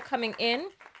appreciate you all coming in.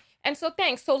 And so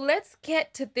thanks. So let's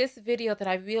get to this video that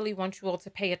I really want you all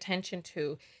to pay attention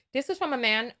to. This is from a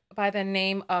man by the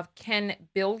name of Ken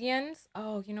Billions.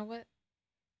 Oh, you know what?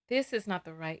 This is not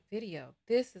the right video.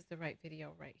 This is the right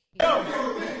video right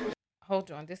here. Hold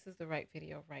on. This is the right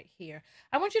video right here.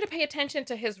 I want you to pay attention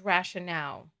to his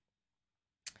rationale.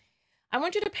 I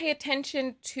want you to pay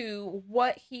attention to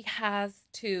what he has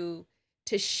to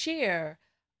share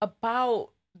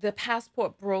about the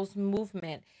Passport Bros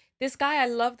movement. This guy, I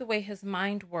love the way his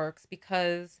mind works,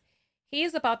 because he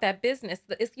is about that business.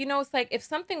 It's, you know, it's like if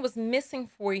something was missing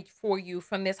for you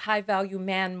from this high value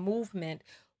man movement,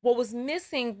 what was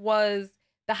missing was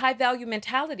the high value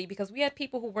mentality, because we had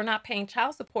people who were not paying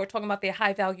child support talking about their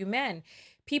high value men,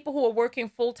 people who are working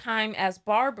full time as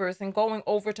barbers and going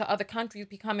over to other countries,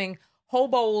 becoming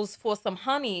hobos for some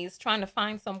honeys, trying to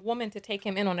find some woman to take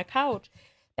him in on a couch.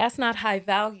 That's not high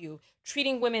value.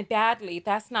 Treating women badly,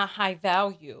 that's not high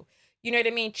value. You know what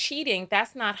I mean? Cheating,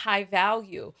 that's not high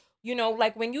value. You know,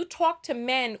 like when you talk to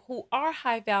men who are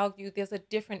high value, there's a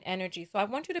different energy. So I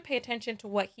want you to pay attention to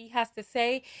what he has to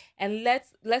say, and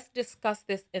let's discuss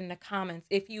this in the comments.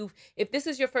 If this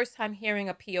is your first time hearing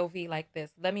a POV like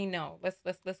this, let me know. Let's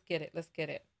get it. Let's get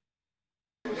it.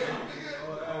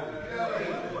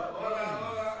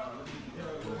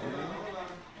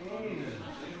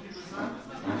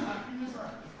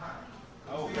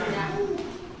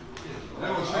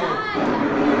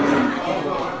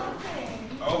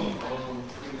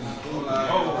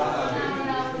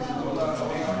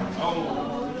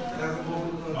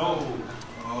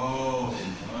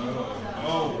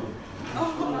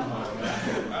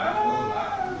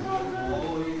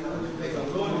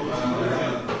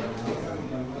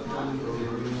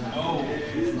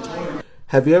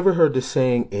 Have you ever heard the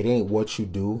saying, it ain't what you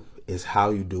do, it's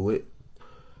how you do it?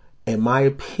 In my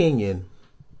opinion,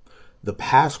 the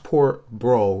Passport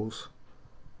Bros,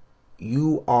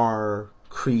 you are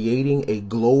creating a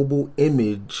global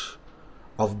image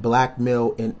of black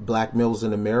males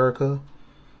in America,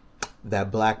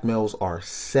 that black males are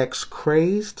sex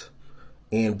crazed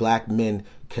and black men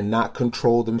cannot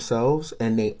control themselves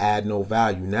and they add no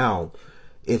value. Now,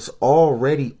 it's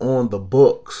already on the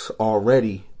books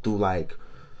already through like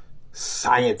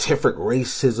scientific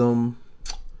racism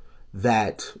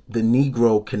that the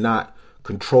Negro cannot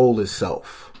control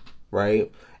itself, right?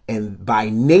 And by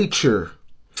nature,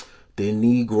 the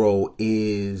Negro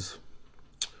is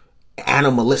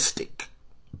animalistic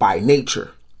by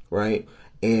nature, right?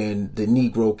 And the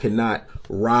Negro cannot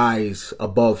rise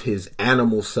above his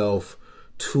animal self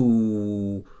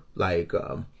to like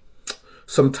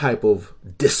some type of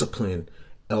discipline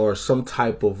or some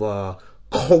type of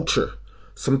culture,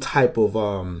 some type of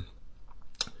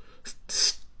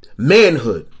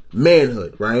manhood,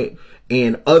 right?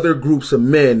 And other groups of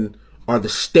men are the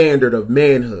standard of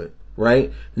manhood,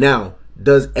 right? Now,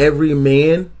 does every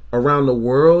man around the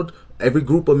world, every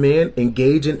group of men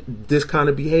engage in this kind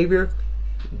of behavior?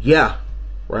 Yeah,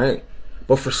 right?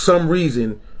 But for some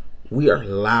reason, we are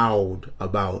loud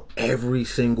about every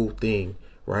single thing,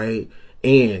 right?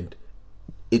 And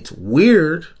it's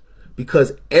weird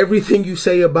because everything you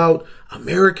say about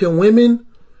American women,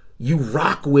 you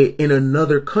rock with in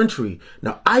another country.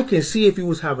 Now, I can see if you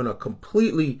was having a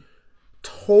completely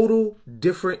total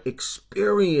different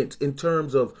experience in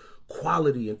terms of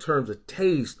quality, in terms of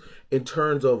taste, in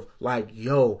terms of like,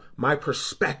 yo, my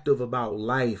perspective about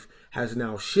life has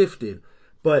now shifted.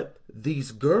 But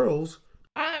these girls,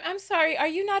 I'm sorry, are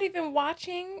you not even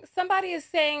watching? Somebody is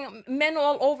saying men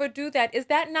all over do that. Is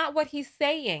that not what he's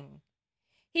saying?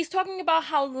 He's talking about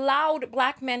how loud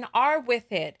black men are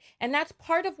with it. And that's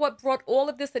part of what brought all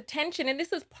of this attention. And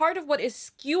this is part of what is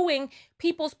skewing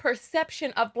people's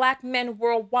perception of black men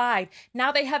worldwide.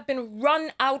 Now they have been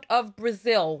run out of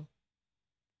Brazil.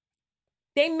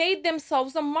 They made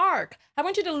themselves a mark. I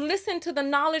want you to listen to the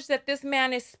knowledge that this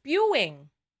man is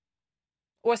spewing.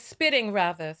 Or spitting,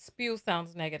 rather. Spew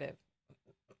sounds negative.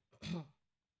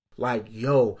 like,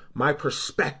 yo, my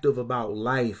perspective about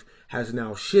life has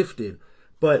now shifted.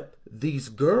 But these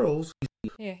girls,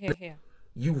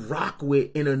 you rock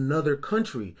with in another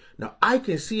country. Now, I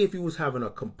can see if you was having a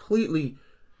completely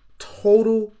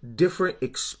total different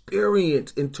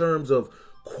experience in terms of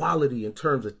quality, in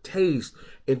terms of taste,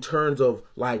 in terms of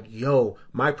like, yo,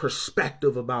 my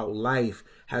perspective about life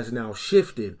has now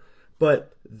shifted.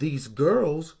 But these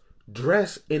girls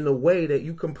dress in the way that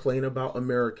you complain about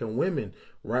American women,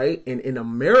 right? And in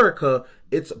America,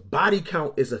 it's body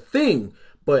count is a thing.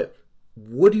 But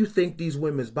what do you think these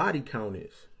women's body count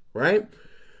is, right?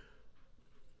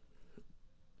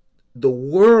 The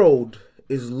world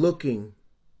is looking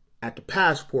at the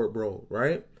Passport Bro,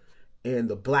 right? And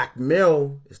the black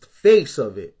male is the face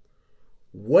of it.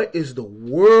 What is the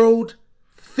world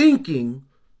thinking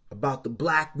about the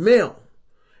black male?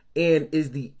 And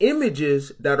is the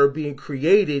images that are being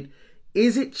created,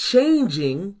 is it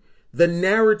changing the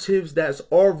narratives that's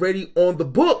already on the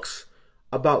books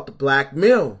about the black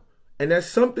male? And that's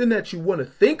something that you want to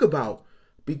think about,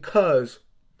 because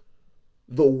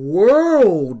the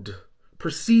world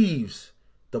perceives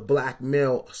the black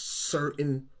male a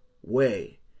certain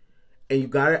way. And you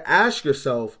got to ask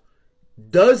yourself,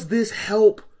 does this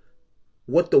help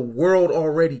what the world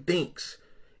already thinks?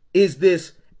 Is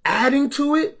this adding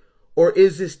to it, or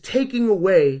is this taking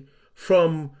away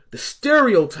from the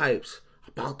stereotypes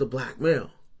about the black male,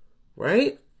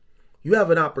 right? You have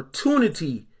an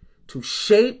opportunity to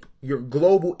shape your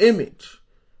global image,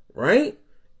 right?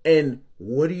 And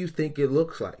what do you think it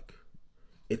looks like?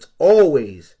 It's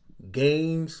always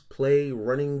games, play,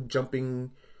 running,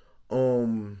 jumping,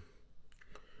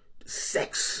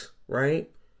 sex, right?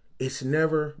 It's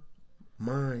never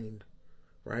mind,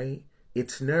 right?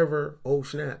 It's never, oh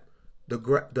snap,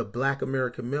 the black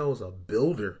American male is a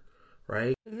builder,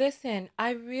 right? Listen,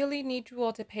 I really need you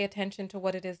all to pay attention to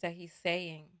what it is that he's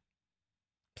saying.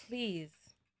 Please.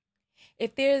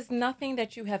 If there's nothing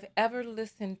that you have ever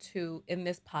listened to in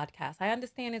this podcast, I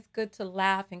understand it's good to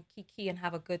laugh and kiki and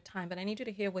have a good time, but I need you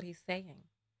to hear what he's saying.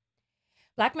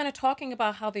 Black men are talking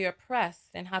about how they're oppressed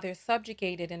and how they're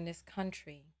subjugated in this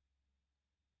country.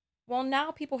 Well,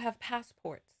 now people have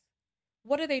passports.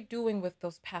 What are they doing with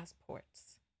those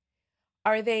passports?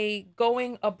 Are they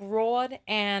going abroad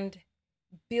and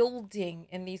building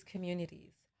in these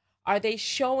communities? Are they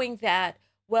showing that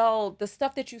well, the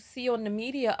stuff that you see on the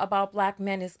media about black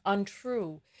men is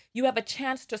untrue. You have a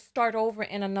chance to start over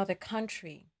in another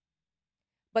country.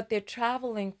 But they're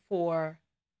traveling for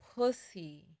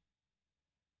pussy.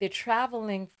 They're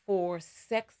traveling for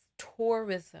sex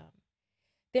tourism.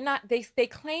 They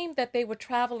claim that they were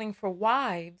traveling for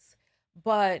wives,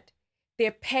 but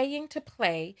they're paying to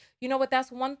play. You know what?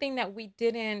 That's one thing that we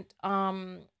didn't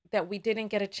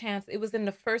get a chance. It was in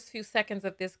the first few seconds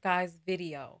of this guy's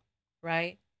video,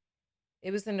 right?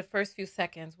 It was in the first few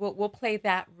seconds. We'll play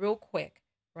that real quick,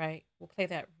 right? We'll play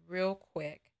that real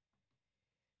quick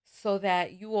so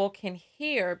that you all can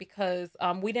hear, because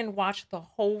we didn't watch the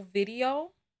whole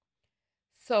video.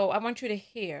 So I want you to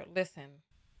hear. Listen.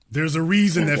 There's a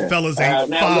reason that fellas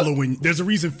ain't following. There's a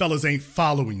reason fellas ain't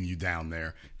following you down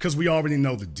there, because we already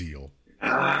know the deal.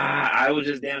 I was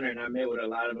just down there, and I met with a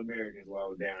lot of Americans while I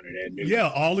was down there. That dude. Yeah,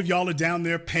 all of y'all are down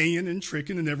there paying and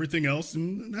tricking and everything else,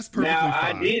 and that's perfectly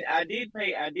fine. I did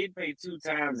pay 2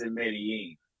 times in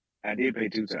Medellin. I did pay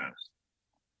 2 times.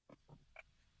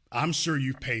 I'm sure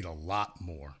you paid a lot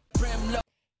more.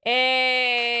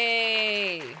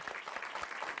 Hey.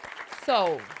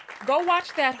 So go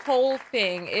watch that whole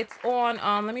thing. It's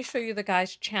on, let me show you the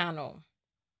guy's channel.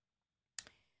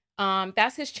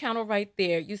 That's his channel right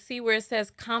there. You see where it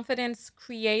says Confidence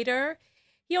Creator.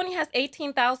 He only has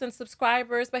 18,000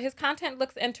 subscribers, but his content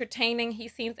looks entertaining. He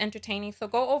seems entertaining. So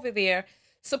go over there,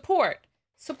 support.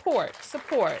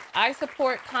 I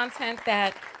support content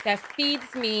that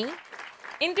feeds me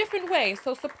in different ways.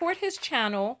 So support his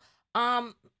channel.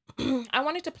 I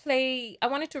wanted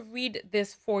to read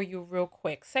this for you real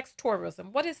quick. Sex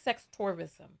tourism. What is sex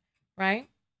tourism, right?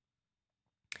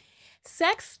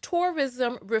 Sex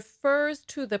tourism refers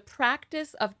to the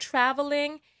practice of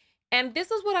traveling. And this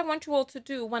is what I want you all to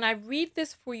do. When I read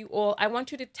this for you all, I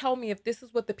want you to tell me if this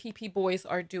is what the PP boys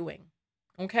are doing.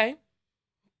 Okay?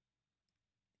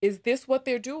 Is this what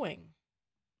they're doing?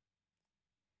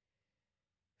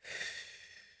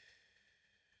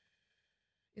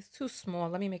 It's too small.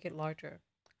 Let me make it larger.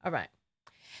 All right.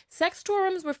 Sex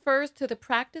tourism refers to the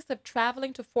practice of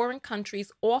traveling to foreign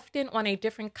countries, often on a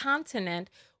different continent,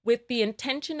 with the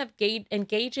intention of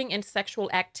engaging in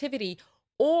sexual activity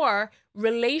or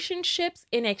relationships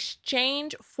in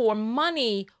exchange for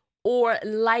money or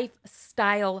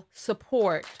lifestyle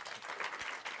support.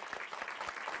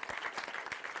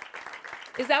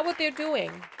 Is that what they're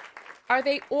doing? Are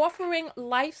they offering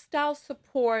lifestyle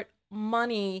support,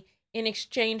 money, in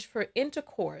exchange for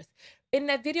intercourse? In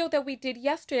that video that we did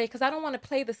yesterday, because I don't want to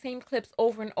play the same clips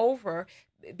over and over,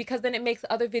 because then it makes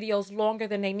other videos longer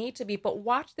than they need to be. But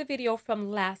watch the video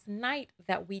from last night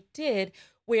that we did,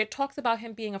 where it talks about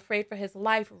him being afraid for his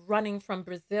life running from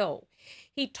Brazil.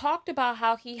 He talked about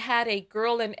how he had a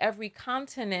girl in every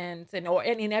continent, and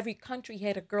in every country. He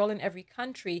had a girl in every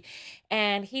country,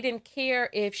 and he didn't care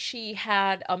if she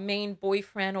had a main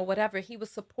boyfriend or whatever. He was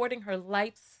supporting her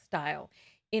lifestyle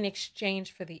in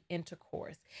exchange for the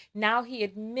intercourse. Now he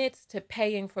admits to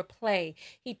paying for play.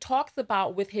 He talks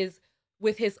about with his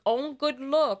own good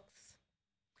looks,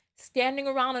 standing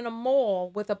around in a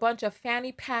mall with a bunch of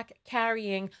fanny pack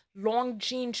carrying, long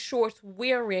jean shorts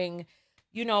wearing,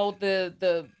 you know,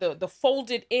 the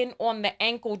folded in on the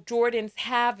ankle Jordans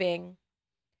having,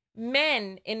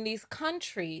 men in these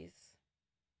countries,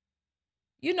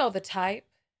 you know the type,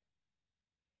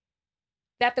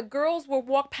 that the girls will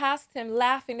walk past him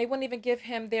laughing. They wouldn't even give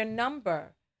him their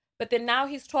number. But then now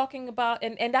he's talking about,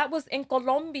 and that was in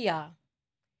Colombia.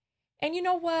 And you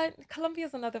know what? Colombia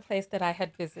is another place that I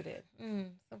had visited.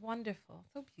 So wonderful,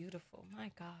 so beautiful.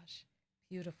 My gosh,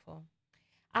 beautiful.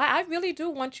 I really do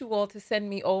want you all to send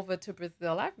me over to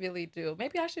Brazil. I really do.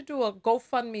 Maybe I should do a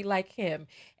GoFundMe like him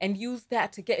and use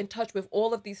that to get in touch with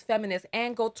all of these feminists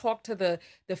and go talk to the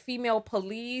female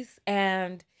police.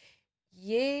 And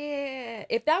yeah,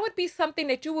 if that would be something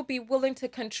that you would be willing to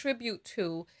contribute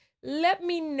to, let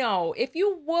me know. If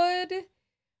you would,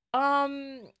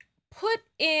 put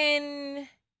in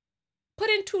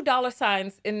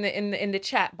 $2 in the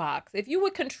chat box. If you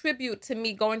would contribute to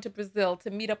me going to Brazil to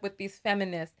meet up with these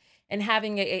feminists and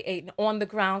having an on the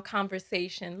ground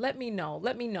conversation, let me know.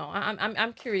 Let me know.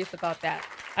 I'm curious about that.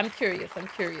 I'm curious.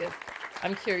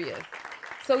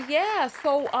 So yeah.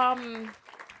 So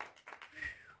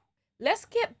let's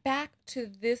get back to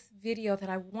this video that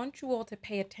I want you all to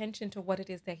pay attention to what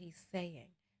it is that he's saying,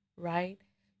 right?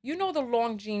 You know the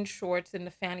long jean shorts and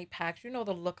the fanny packs. You know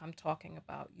the look I'm talking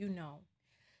about. You know.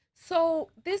 So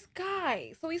this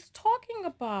guy, he's talking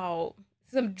about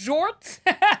some jorts,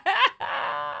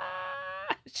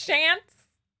 shants.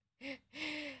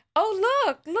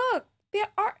 Oh, look. There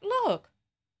are, look.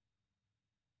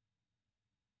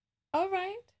 All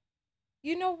right.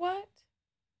 You know what?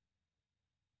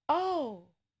 Oh,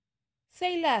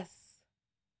 say less.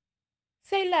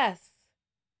 Say less.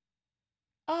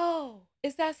 Oh,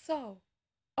 is that so?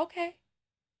 Okay.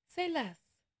 Say less.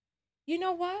 You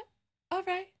know what? All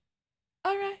right.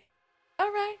 All right.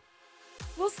 All right.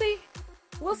 We'll see.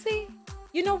 We'll see.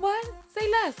 You know what? Say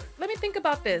less. Let me think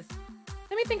about this.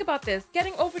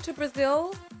 Getting over to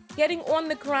Brazil, getting on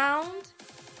the ground.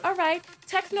 All right.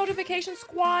 Text notification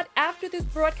squad. After this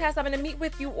broadcast, I'm going to meet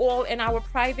with you all in our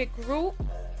private group.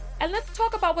 And let's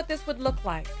talk about what this would look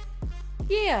like.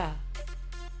 Yeah.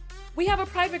 We have a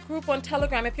private group on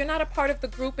Telegram. If you're not a part of the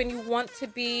group and you want to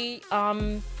be,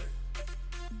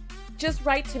 just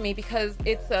write to me, because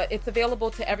it's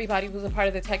available to everybody who's a part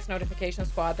of the text notification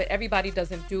squad, but everybody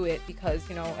doesn't do it because,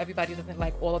 everybody doesn't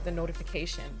like all of the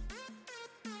notifications.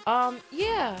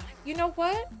 Yeah, you know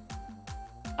what?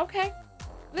 Okay,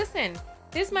 listen,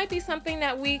 this might be something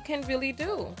that we can really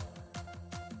do.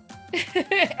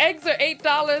 Eggs are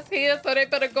 $8 here, so they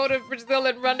better go to Brazil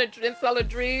and sell a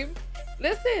dream.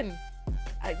 Listen,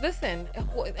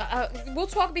 we'll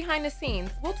talk behind the scenes.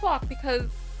 We'll talk,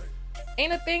 because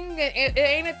ain't a thing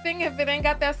if it ain't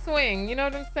got that swing. You know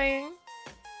what I'm saying?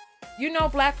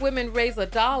 Black women raise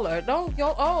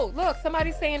 $1. Look,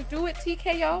 somebody's saying do it,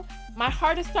 TKO. My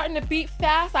heart is starting to beat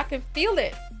fast. I can feel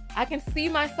it. I can see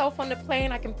myself on the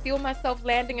plane. I can feel myself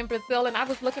landing in Brazil, and I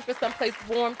was looking for someplace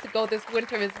warm to go this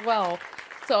winter as well.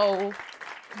 So,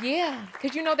 yeah,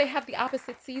 because they have the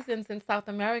opposite seasons in South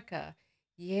America.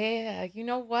 Yeah, you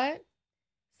know what?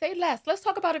 Say less. Let's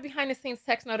talk about it behind the scenes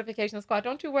text notification squad.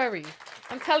 Don't you worry.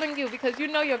 I'm telling you, because you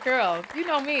know your girl. You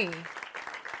know me.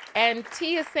 And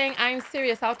T is saying, I'm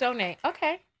serious. I'll donate.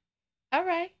 Okay. All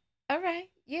right.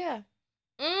 Yeah.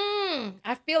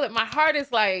 I feel it. My heart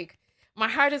is like,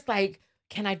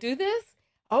 can I do this?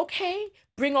 Okay.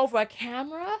 Bring over a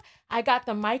camera. I got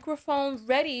the microphone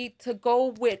ready to go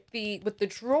with the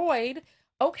droid.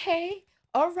 Okay.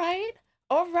 All right.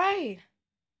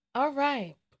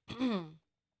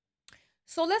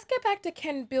 So let's get back to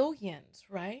Ken Billions,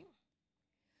 right?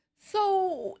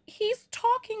 So he's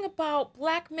talking about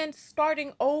Black men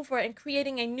starting over and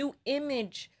creating a new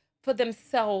image for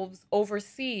themselves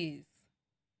overseas.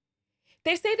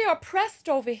 They say they're oppressed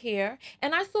over here.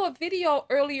 And I saw a video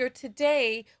earlier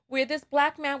today where this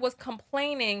Black man was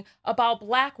complaining about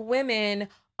Black women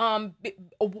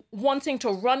wanting to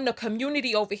run the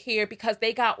community over here because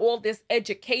they got all this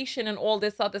education and all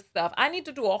this other stuff. I need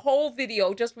to do a whole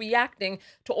video just reacting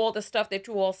to all the stuff that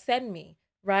you all send me,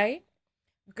 right?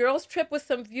 Girls trip with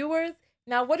some viewers.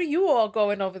 Now, what are you all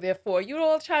going over there for? You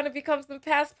all trying to become some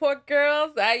passport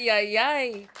girls? Ay, ay,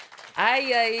 ay.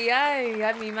 Ay, ay, ay.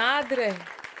 A mi madre.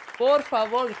 Por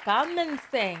favor,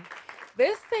 cámense.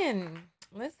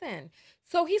 Listen.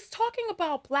 So he's talking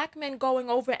about Black men going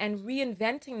over and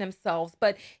reinventing themselves.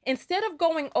 But instead of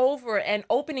going over and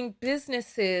opening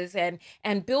businesses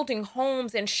and building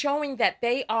homes and showing that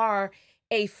they are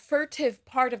a furtive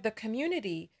part of the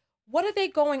community, what are they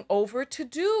going over to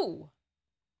do?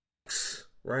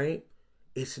 Right?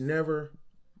 It's never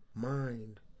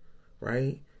mind,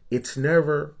 right? It's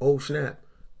never, oh snap,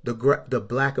 the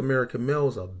Black American male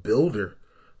is a builder,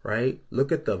 right?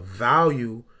 Look at the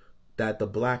value that the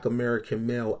Black American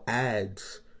male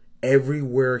adds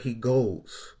everywhere he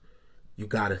goes. You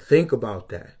got to think about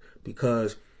that,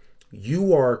 because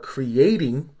you are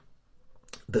creating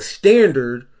the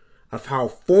standard of how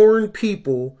foreign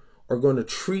people are going to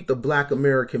treat the Black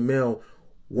American male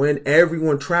when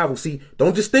everyone travels. See,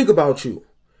 don't just think about you.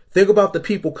 Think about the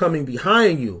people coming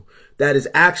behind you that is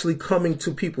actually coming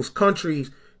to people's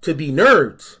countries to be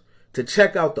nerds, to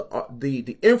check out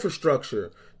the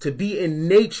infrastructure, to be in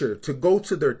nature, to go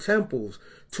to their temples,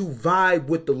 to vibe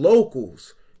with the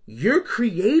locals. You're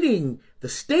creating the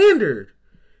standard,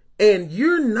 and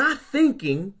you're not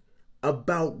thinking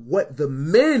about what the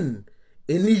men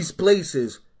in these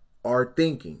places are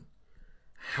thinking.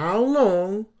 How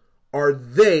long are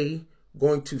they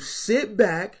going to sit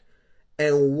back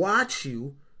and watch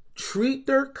you treat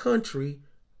their country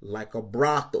like a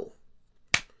brothel?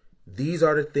 These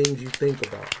are the things you think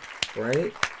about,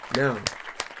 right? Now,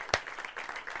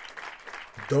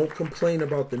 don't complain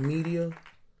about the media.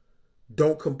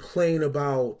 Don't complain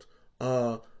about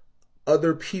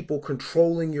other people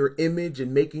controlling your image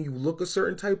and making you look a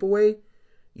certain type of way.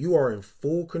 You are in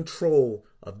full control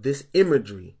of this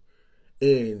imagery.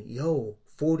 And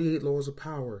 48 laws of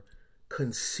power.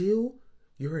 Conceal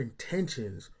your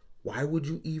intentions. Why would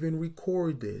you even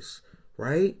record this,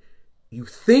 right? You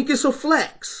think it's a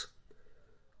flex,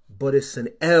 but it's an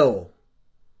L.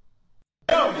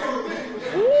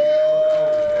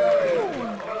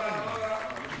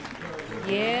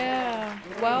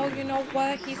 know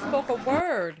what? He spoke a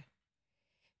word.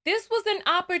 This was an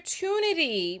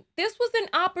opportunity. This was an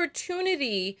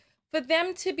opportunity for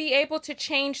them to be able to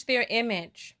change their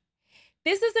image.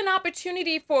 This is an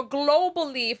opportunity for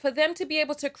globally for them to be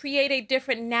able to create a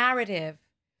different narrative.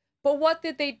 But what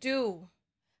did they do?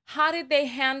 How did they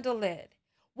handle it?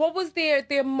 What was their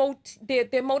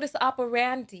modus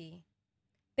operandi?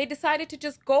 They decided to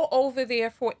just go over there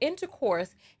for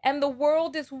intercourse, and the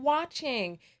world is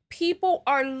watching. People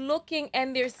are looking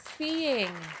and they're seeing.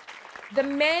 The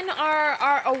men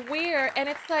are aware, and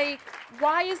it's like,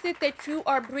 why is it that you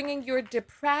are bringing your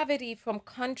depravity from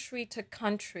country to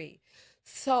country?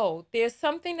 So there's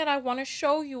something that I want to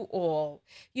show you all.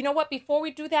 You know what? Before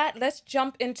we do that, let's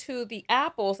jump into the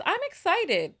apples. I'm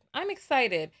excited.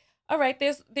 All right,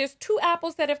 there's 2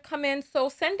 apples that have come in, so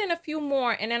send in a few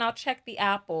more, and then I'll check the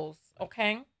apples,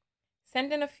 okay?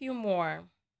 Send in a few more,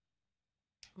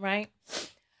 right?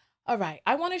 All right,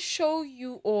 I want to show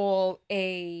you all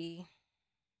a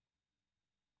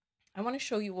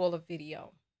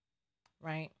video,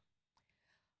 right,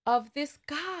 of this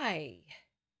guy,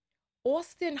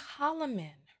 Austin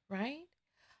Holloman, right?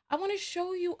 I want to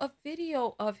show you a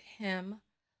video of him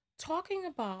talking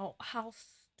about how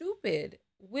stupid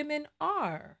women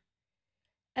are.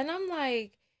 And I'm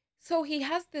like, so he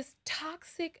has this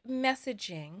toxic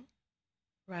messaging,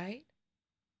 right?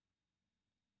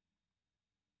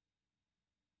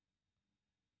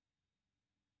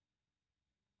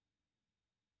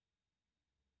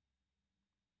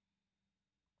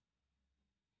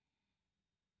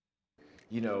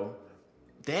 You know,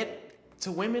 that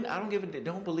to women,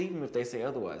 don't believe them if they say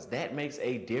otherwise. That makes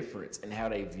a difference in how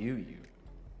they view you.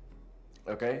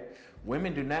 Okay?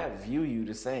 Women do not view you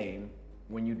the same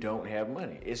when you don't have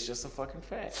money. It's just a fucking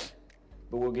fact.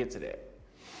 But we'll get to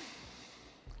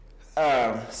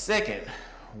that. Second,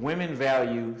 women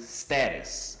value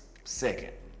status.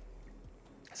 Second.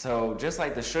 So just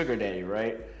like the sugar daddy,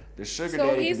 right? The sugar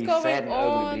daddy can be fat and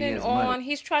ugly, but he has money.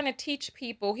 He's trying to teach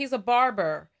people. He's a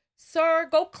barber. Sir,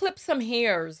 go clip some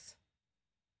hairs.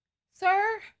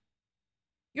 Sir,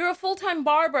 you're a full-time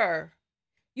barber.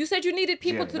 You said you needed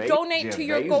people to donate to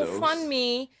your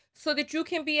GoFundMe so that you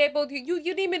can be able to,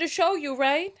 you need me to show you,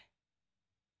 right?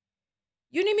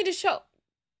 You need me to show.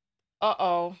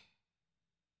 Uh-oh.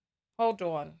 Hold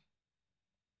on.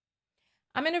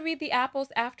 I'm going to read the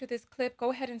apples after this clip.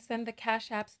 Go ahead and send the Cash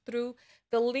Apps through.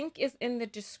 The link is in the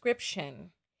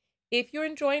description. If you're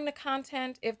enjoying the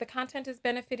content, if the content is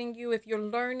benefiting you, if you're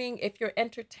learning, if you're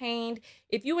entertained,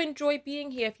 if you enjoy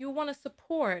being here, if you want to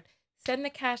support, send the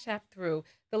Cash App through.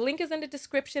 The link is in the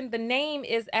description. The name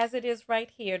is as it is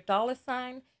right here,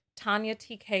 $ Tanya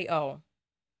TKO.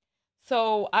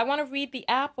 So I want to read the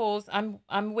apples.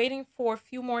 I'm waiting for a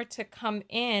few more to come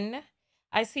in.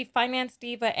 I see Finance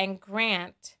Diva and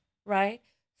Grant, right?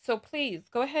 So please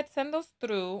go ahead, send those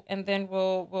through, and then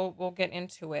we'll get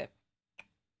into it.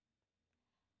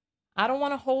 I don't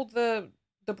want to hold the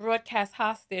broadcast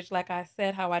hostage, like I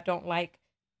said, how I don't like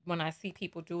when I see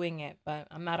people doing it, but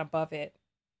I'm not above it.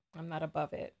 I'm not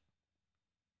above it.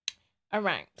 All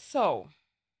right, so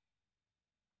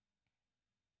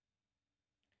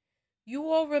you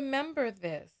all remember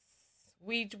this.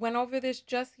 We went over this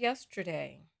just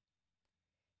yesterday.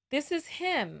 This is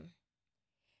him.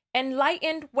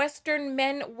 Enlightened Western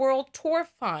Men World Tour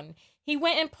Fund. He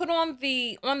went and put on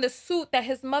the suit that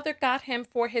his mother got him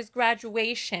for his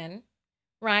graduation,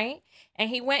 right? And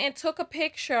he went and took a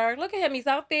picture. Look at him. He's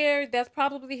out there. That's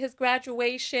probably his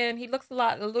graduation. He looks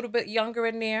a little bit younger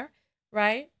in there,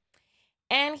 right?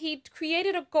 And he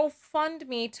created a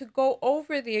GoFundMe to go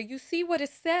over there. You see what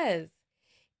it says?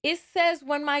 It says,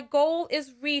 when my goal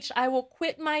is reached, I will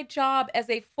quit my job as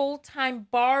a full-time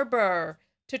barber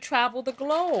to travel the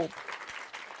globe.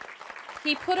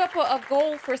 He put up a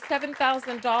goal for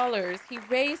 $7,000. He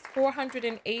raised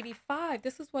 $485.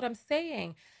 This is what I'm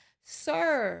saying.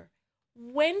 Sir,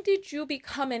 when did you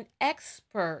become an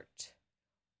expert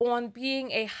on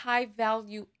being a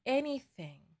high-value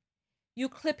anything? You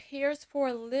clip hairs for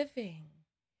a living.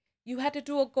 You had to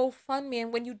do a GoFundMe,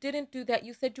 and when you didn't do that,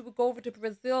 you said you would go over to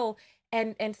Brazil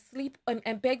and sleep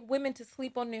and beg women to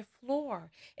sleep on their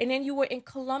floor. And then you were in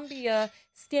Colombia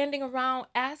standing around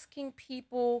asking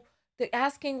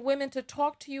women to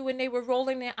talk to you, and they were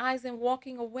rolling their eyes and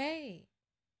walking away.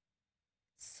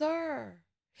 Sir,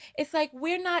 it's like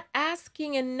we're not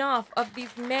asking enough of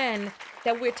these men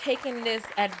that we're taking this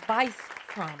advice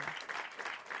from.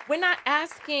 We're not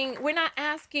asking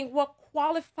what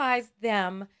qualifies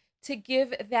them to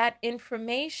give that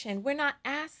information. We're not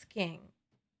asking.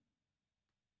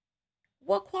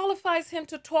 What qualifies him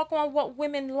to talk on what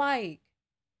women like?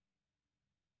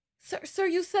 Sir,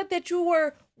 you said that you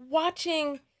were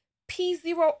watching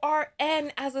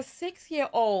P0RN as a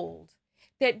 6-year-old.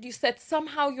 That you said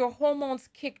somehow your hormones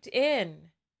kicked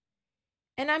in.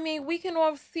 And I mean, we can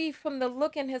all see from the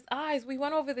look in his eyes, we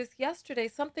went over this yesterday,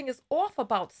 something is off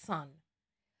about son.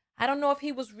 I don't know if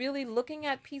he was really looking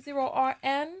at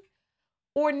P0RN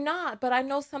or not, but I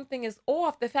know something is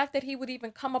off. The fact that he would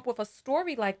even come up with a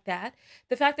story like that,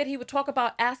 the fact that he would talk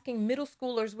about asking middle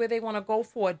schoolers where they want to go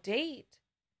for a date.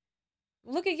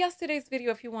 Look at yesterday's video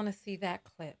if you want to see that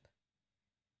clip.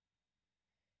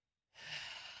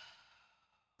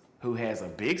 Who has a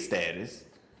big status,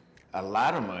 a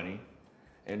lot of money,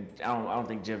 and I don't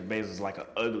think Jeff Bezos is like an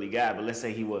ugly guy, but let's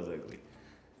say he was ugly.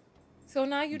 So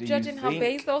now you're Do you judging how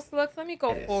think- Bezos looks? Let me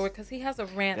go Yes. forward because he has a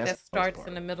rant That's that the first starts part.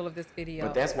 in the middle of this video.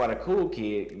 But that's why the cool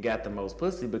kid got the most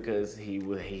pussy, because he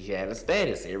had a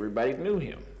status. Everybody knew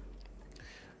him.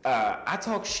 I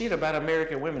talk shit about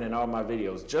American women in all my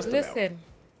videos, just about Listen,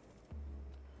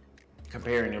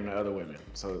 comparing them to other women.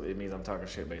 So it means I'm talking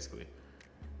shit, basically.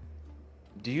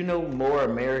 Do you know more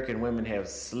American women have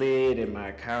slid in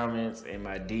my comments and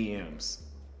my DMs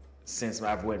since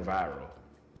I've went viral,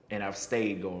 and I've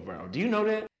stayed going viral? Do you know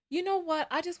that? you know what?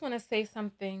 I just want to say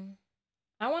something.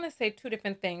 I want to say two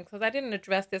different things because I didn't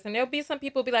address this. And there'll be some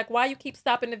people be like, why you keep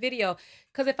stopping the video?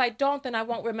 Because if I don't, then I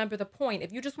won't remember the point.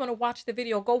 If you just want to watch the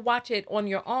video, go watch it on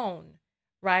your own,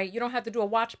 right? You don't have to do a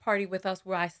watch party with us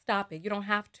where I stop it. You don't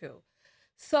have to.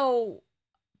 So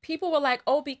people were like,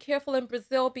 oh, be careful in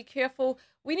Brazil, be careful.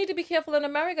 We need to be careful in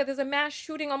America. There's a mass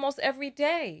shooting almost every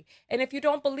day. And if you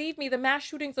don't believe me, the mass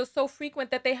shootings are so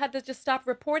frequent that they had to just stop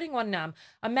reporting on them.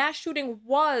 A mass shooting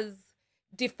was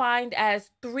defined as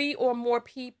 3 or more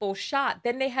people shot.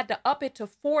 Then they had to up it to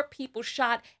 4 people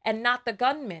shot and not the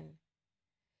gunman.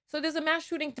 So there's a mass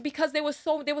shooting because there was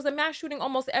a mass shooting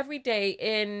almost every day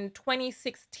in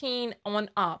 2016 on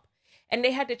up. And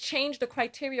they had to change the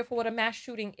criteria for what a mass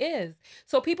shooting is.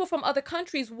 So people from other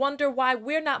countries wonder why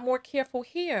we're not more careful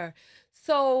here.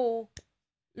 So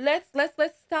let's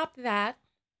stop that.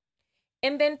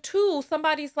 And then 2,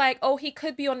 somebody's like, oh, he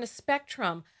could be on the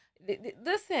spectrum.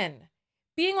 Listen,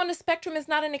 being on the spectrum is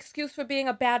not an excuse for being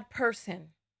a bad person.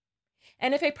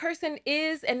 And if a person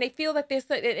is, and they feel that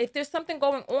if there's something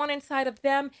going on inside of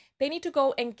them, they need to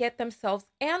go and get themselves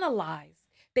analyzed.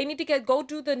 They need to go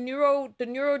do the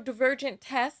neurodivergent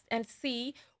test and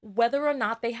see whether or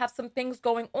not they have some things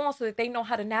going on so that they know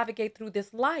how to navigate through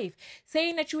this life.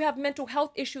 Saying that you have mental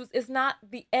health issues is not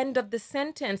the end of the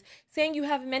sentence. Saying you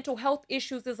have mental health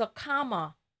issues is a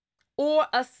comma or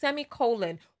a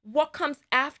semicolon. What comes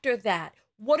after that?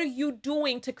 What are you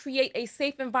doing to create a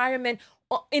safe environment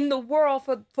in the world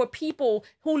for people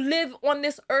who live on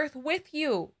this earth with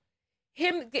you?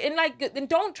 And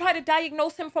don't try to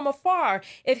diagnose him from afar.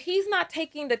 If he's not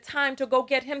taking the time to go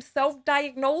get himself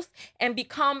diagnosed and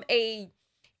become a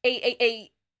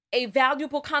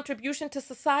valuable contribution to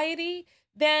society,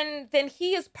 then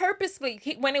he is purposely,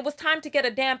 when it was time to get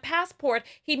a damn passport,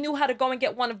 he knew how to go and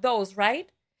get one of those,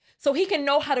 right? So he can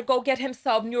know how to go get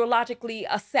himself neurologically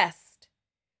assessed.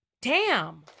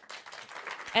 Damn.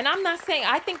 And I'm not saying,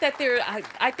 I think that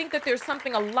there's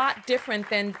something a lot different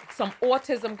than some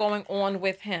autism going on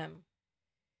with him.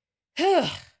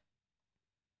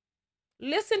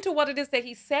 Listen to what it is that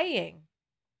he's saying.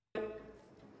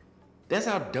 That's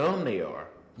how dumb they are.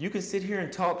 You can sit here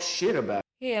and talk shit about it.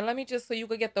 Here, let me just, so you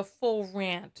could get the full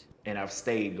rant. And I've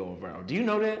stayed going viral. Do you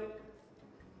know that?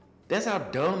 That's how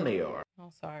dumb they are.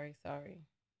 Oh, sorry.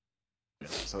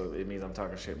 So it means I'm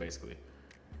talking shit, basically.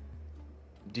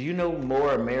 Do you know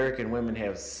more American women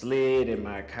have slid in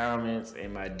my comments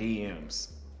and my DMs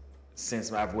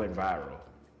since I've went viral,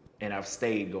 and I've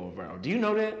stayed going viral? Do you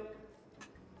know that?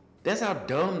 That's how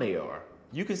dumb they are.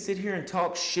 You can sit here and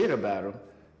talk shit about them,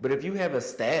 but if you have a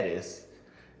status,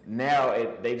 now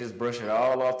they just brush it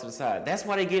all off to the side. That's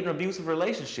why they get in abusive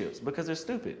relationships, because they're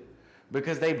stupid.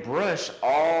 Because they brush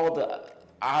all the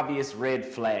obvious red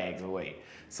flags away.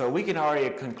 So we can already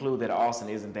conclude that Austin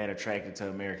isn't that attracted to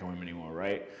American women anymore,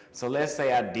 right? So let's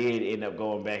say I did end up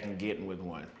going back and getting with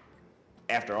one.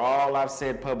 After all I've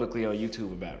said publicly on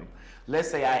YouTube about him.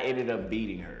 Let's say I ended up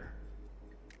beating her.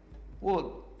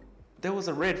 Well, there was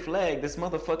a red flag. This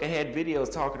motherfucker had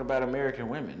videos talking about American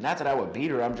women. Not that I would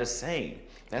beat her, I'm just saying.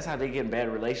 That's how they get in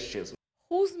bad relationships.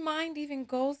 Whose mind even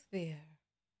goes there?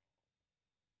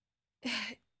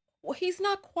 Well, he's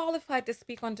not qualified to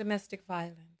speak on domestic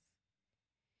violence.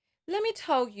 Let me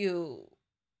tell you,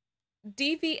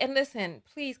 DV, and listen,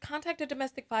 please contact the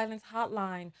domestic violence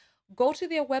hotline. Go to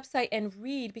their website and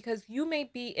read, because you may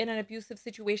be in an abusive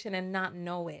situation and not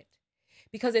know it.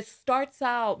 Because it starts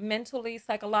out mentally,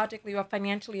 psychologically, or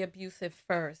financially abusive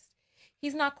first.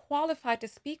 He's not qualified to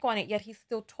speak on it, yet he's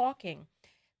still talking.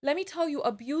 Let me tell you,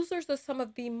 abusers are some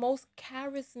of the most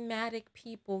charismatic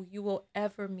people you will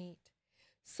ever meet.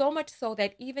 So much so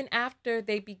that even after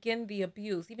they begin the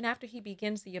abuse, even after he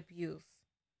begins the abuse,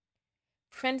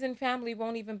 friends and family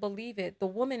won't even believe it. The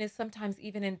woman is sometimes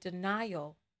even in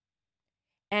denial.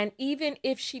 And even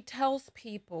if she tells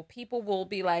people, people will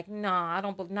be like, nah,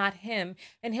 not him.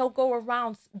 And he'll go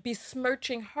around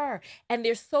besmirching her. And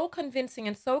they're so convincing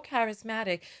and so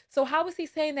charismatic. So how is he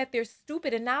saying that they're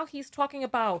stupid? And now he's talking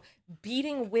about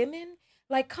beating women?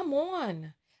 Like, come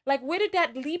on. Like, where did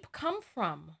that leap come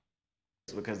from?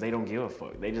 Because they don't give a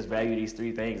fuck. They just value these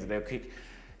three things. They'll kick.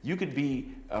 You could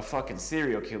be a fucking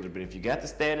serial killer, but if you got the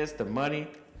status, the money,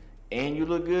 and you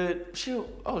look good, she'll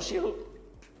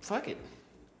fuck it.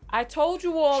 I told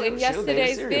you all in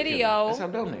yesterday's video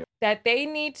they that they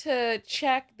need to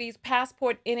check these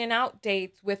passport in and out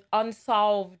dates with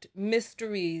unsolved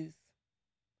mysteries.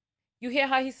 You hear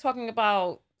how he's talking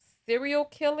about serial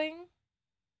killing?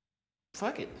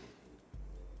 Fuck it.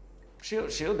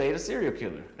 She'll date a serial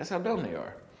killer. That's how dumb they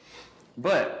are.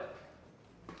 But,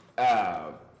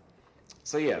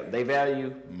 so yeah, they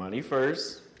value money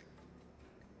first,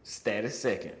 status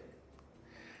second.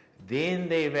 Then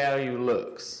they value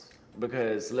looks,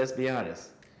 because let's be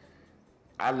honest,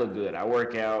 I look good. I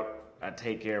work out, I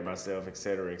take care of myself,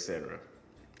 etc., etc.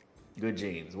 Good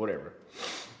genes, whatever.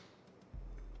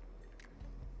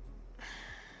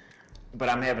 But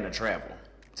I'm having to travel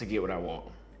to get what I want.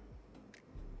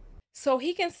 So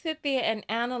he can sit there and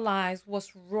analyze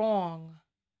what's wrong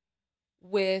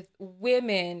with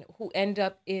women who end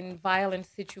up in violent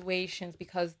situations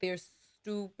because they're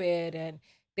stupid and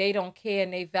they don't care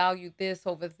and they value this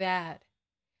over that.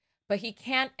 But he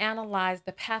can't analyze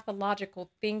the pathological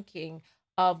thinking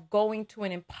of going to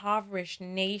an impoverished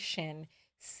nation,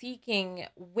 seeking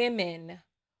women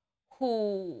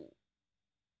who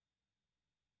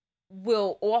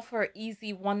will offer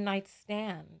easy one-night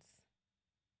stands.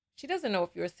 She doesn't know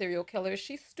if you're a serial killer. Is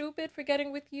she stupid for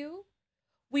getting with you?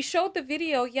 We showed the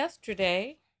video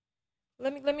yesterday.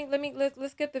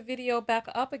 Let's get the video back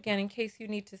up again in case you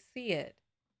need to see it.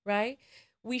 Right?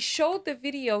 We showed the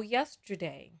video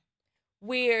yesterday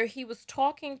where he was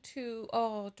talking to,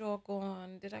 oh,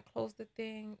 doggone, did I close the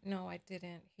thing? No, I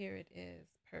didn't. Here it is.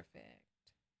 Perfect.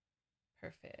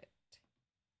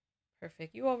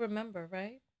 You all remember,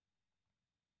 right?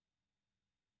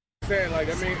 Saying like,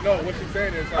 I mean, no, what she's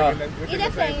saying is like within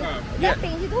the same time.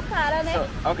 So,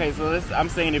 okay, so I'm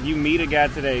saying if you meet a guy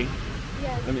today,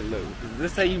 yes. Let me look.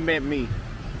 Let's say you met me,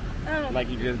 like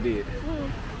you just did.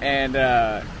 And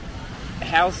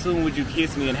how soon would you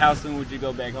kiss me and how soon would you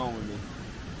go back home with me?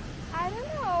 I don't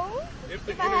know.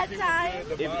 If I had time.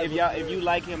 If you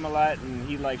like him a lot and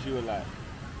he likes you a lot,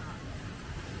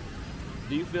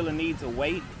 do you feel a need to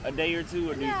wait a day or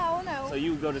two? Or No. So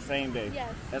you would go the same day?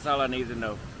 Yes. That's all I need to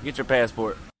know. Get your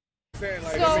passport.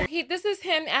 So this is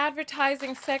him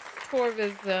advertising sex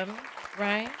tourism,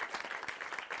 right?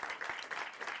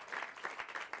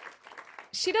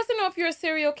 She doesn't know if you're a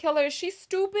serial killer. Is she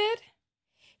stupid?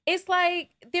 It's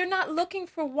like they're not looking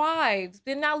for wives.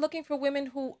 They're not looking for women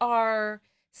who are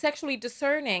sexually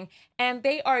discerning. And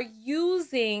they are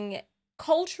using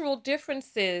cultural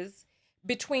differences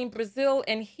between Brazil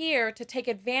and here to take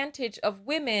advantage of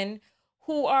women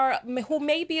who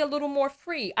may be a little more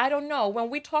free. I don't know. When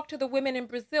we talk to the women in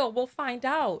Brazil, we'll find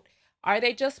out. Are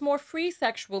they just more free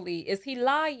sexually? Is he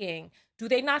lying? Do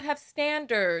they not have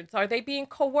standards? Are they being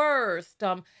coerced?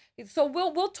 So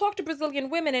we'll talk to Brazilian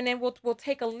women and then we'll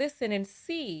take a listen and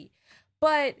see.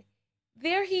 But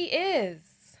there he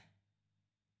is.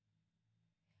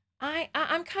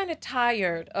 I'm kind of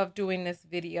tired of doing this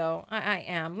video. I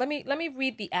am. Let me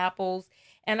read the apples,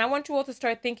 and I want you all to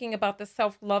start thinking about the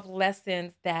self-love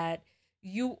lessons that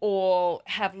you all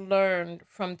have learned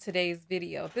from today's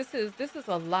video. This is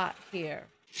a lot here.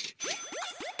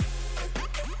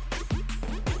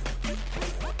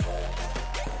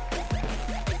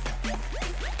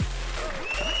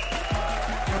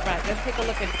 All right, let's take a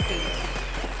look and see.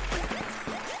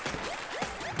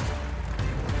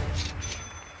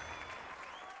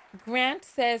 Grant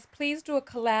says, please do a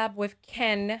collab with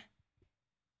Ken.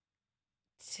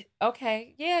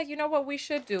 Okay. Yeah, you know what we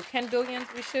should do? Ken Billions,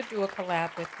 we should do a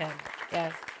collab with him.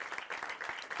 Yes.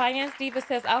 Finance Diva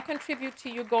says, I'll contribute to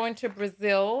you going to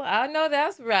Brazil. I know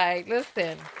that's right.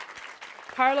 Listen.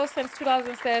 Carlos since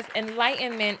 2000 says,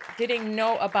 enlightenment, didn't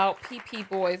know about PP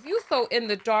boys. You so in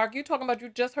the dark. You talking about you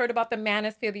just heard about the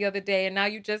manosphere the other day and now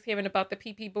you just hearing about the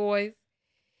PP boys.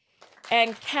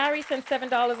 And Carrie sent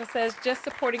 $7 and says, just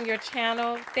supporting your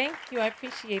channel. Thank you. I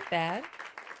appreciate that.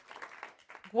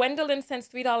 Gwendolyn sends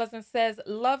 $3 and says,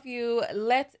 love you.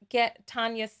 Let's get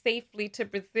Tanya safely to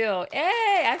Brazil.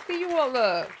 Hey, I see you all.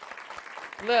 Look,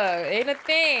 ain't a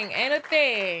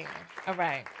thing. All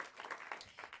right.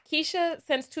 Keisha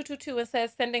sends 222 and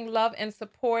says, sending love and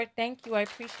support. Thank you. I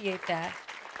appreciate that.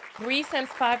 Bree sends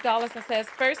 $5 and says,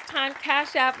 first time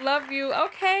Cash App. Love you.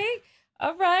 Okay.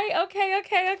 All right.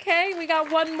 Okay. We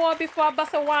got one more before I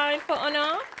bust a wine for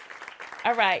Anna.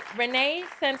 All right. Renee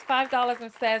sends $5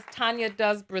 and says, Tanya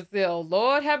does Brazil.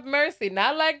 Lord have mercy.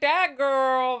 Not like that,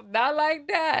 girl. Not like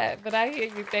that. But I hear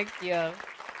you. Thank you.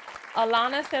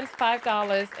 Alana sends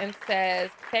 $5 and says,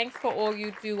 thanks for all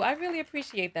you do. I really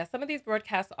appreciate that. Some of these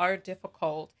broadcasts are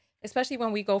difficult, especially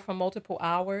when we go for multiple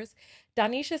hours.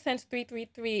 Danisha sends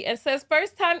 333 and says,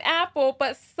 first time Apple,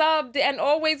 but subbed and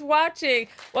always watching.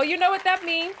 Well, you know what that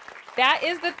means. That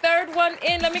is the third one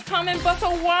in. Let me come and bust a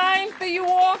wine for you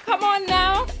all. Come on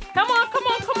now. Come on.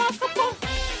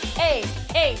 Hey.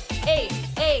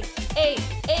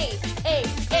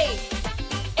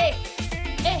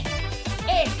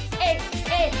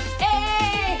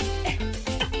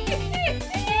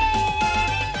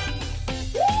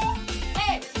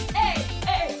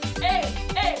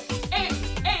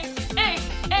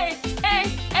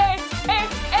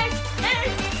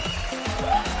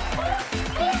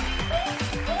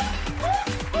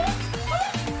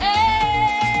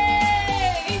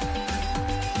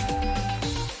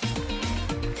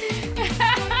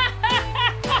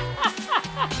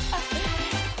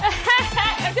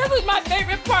 This is my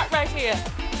favorite part right here.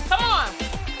 Come on.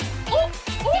 Ooh.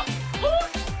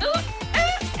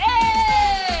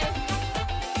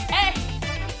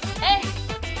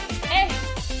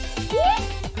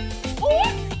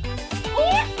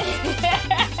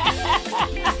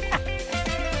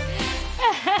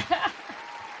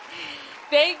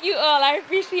 Thank you all. I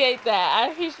appreciate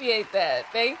that.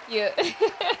 Thank you.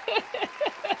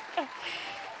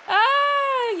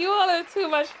 You all are too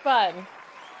much fun.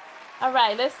 All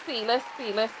right, let's see.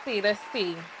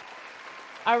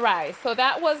 All right, so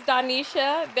that was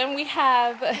Danisha. Then we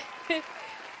have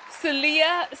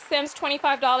Celia sends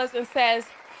 $25 and says,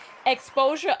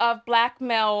 exposure of black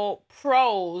male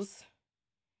pros,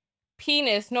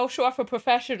 penis, no short for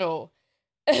professional.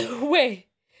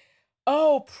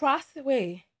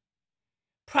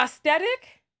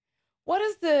 Prosthetic? What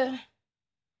is the...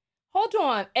 Hold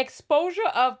on. Exposure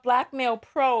of black male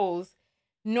pros,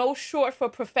 no short for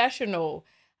professional.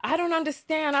 I don't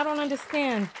understand.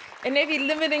 And they be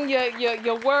limiting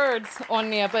your words on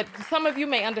there, but some of you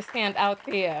may understand out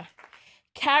there.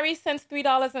 Carrie sends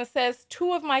 $3 and says,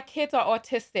 2 of my kids are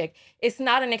autistic. It's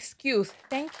not an excuse.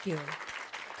 Thank you.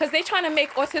 Because they trying to make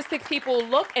autistic people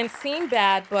look and seem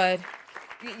bad, but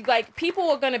like people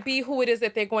are going to be who it is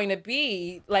that they're going to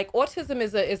be. Like autism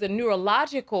is a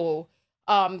neurological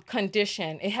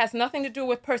condition. It has nothing to do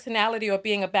with personality or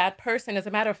being a bad person. As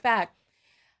a matter of fact,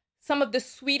 some of the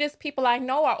sweetest people I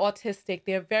know are autistic.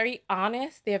 They're very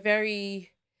honest. They're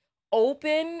very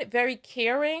open, very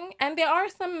caring. And there are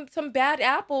some bad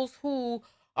apples who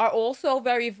are also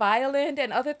very violent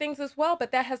and other things as well.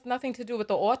 But that has nothing to do with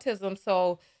the autism.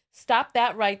 So stop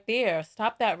that right there.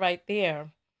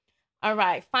 All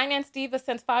right. Finance Diva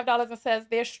sends $5 and says,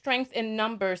 there's strength in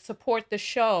numbers. Support the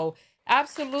show.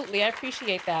 Absolutely. I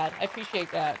appreciate that.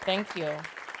 Thank you.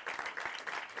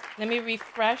 Let me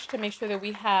refresh to make sure that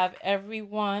we have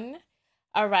everyone.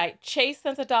 All right. Chase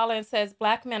sends $1 and says,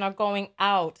 black men are going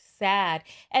out. Sad.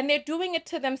 And they're doing it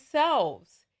to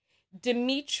themselves.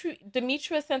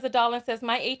 Demetra sends $1 and says,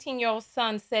 my 18-year-old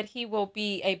son said he will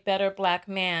be a better black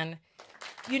man.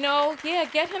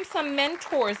 Get him some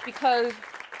mentors, because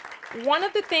one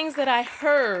of the things that I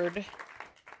heard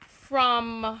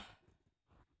from...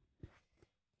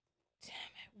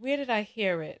 Where did I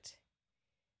hear it?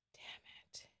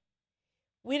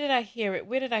 Where did I hear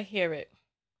it?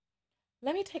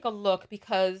 Let me take a look,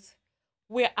 because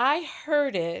where I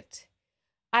heard it,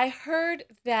 I heard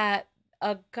that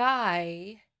a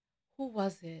guy, who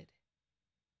was it?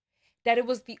 That it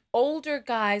was the older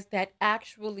guys that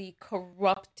actually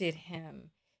corrupted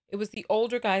him.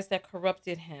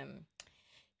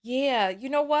 Yeah, you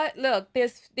know what? Look,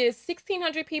 there's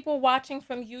 1,600 people watching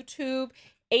from YouTube.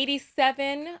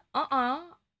 67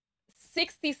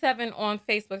 on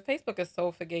Facebook. Facebook is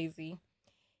so fugazi.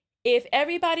 If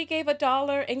everybody gave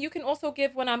 $1, and you can also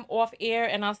give when I'm off air,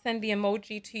 and I'll send the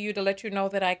emoji to you to let you know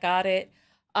that I got it.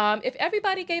 If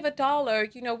everybody gave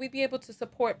 $1, we'd be able to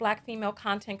support Black female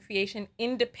content creation,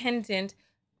 independent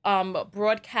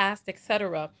broadcast,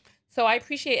 etc. So I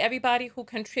appreciate everybody who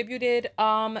contributed.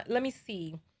 Let me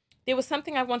see. There was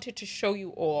something I wanted to show you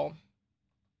all.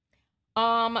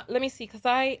 Let me see, because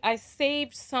I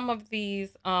saved some of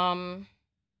these, because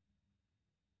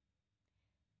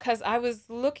I was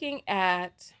looking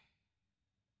at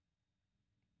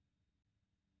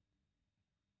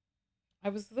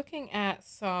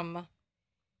some,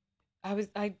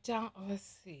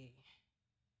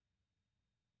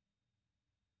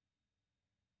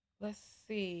 let's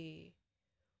see.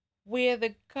 Where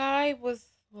the guy was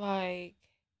like,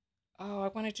 oh, I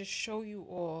wanted to show you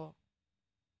all.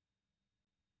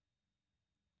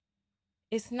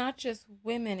 It's not just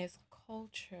women, it's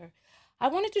culture. I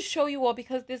wanted to show you all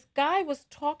because this guy was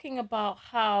talking about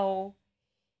how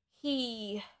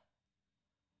he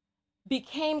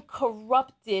became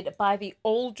corrupted by the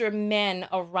older men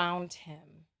around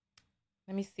him.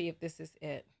 Let me see if this is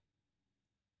it.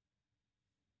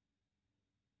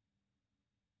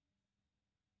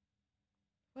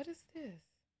 What is this?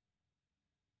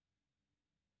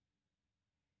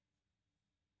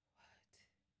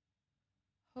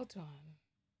 What? Hold on.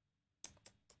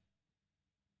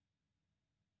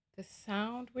 The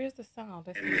sound? Where's the sound?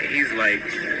 And he's like,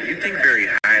 you think very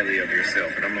highly of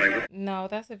yourself. And I'm like, what? No,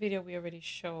 that's a video we already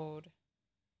showed.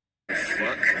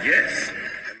 Fuck, yes.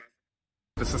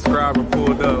 The subscriber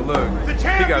pulled up. Look, he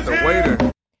got the waiter.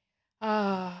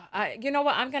 You know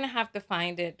what? I'm gonna have to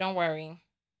find it. Don't worry.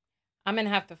 I'm gonna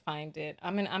have to find it.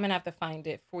 I'm gonna have to find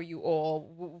it for you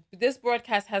all. This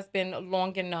broadcast has been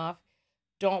long enough.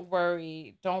 Don't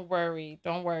worry.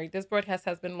 This broadcast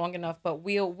has been long enough, but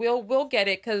we'll get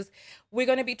it because we're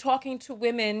gonna be talking to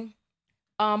women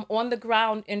on the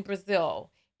ground in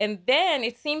Brazil. And then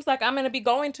it seems like I'm gonna be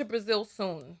going to Brazil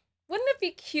soon. Wouldn't it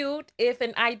be cute if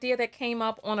an idea that came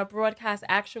up on a broadcast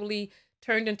actually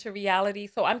turned into reality?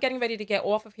 So I'm getting ready to get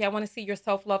off of here. I want to see your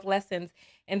self-love lessons.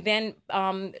 And then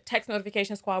Text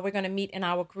Notification Squad, we're going to meet in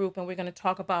our group and we're going to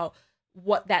talk about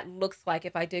what that looks like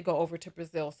if I did go over to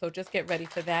Brazil. So just get ready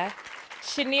for that.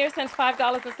 Shanier sends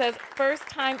 $5 and says, first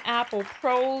time Apple,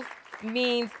 pros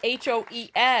means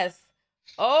HOES.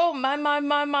 Oh, my.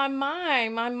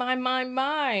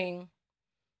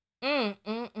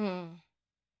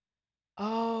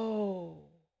 Oh,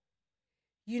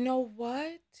 you know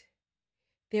what?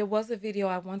 There was a video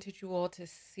I wanted you all to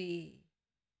see.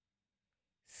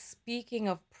 Speaking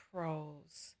of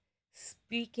pros.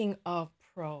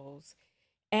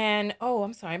 And, oh,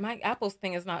 I'm sorry. My Apple's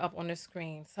thing is not up on the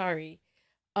screen. Sorry.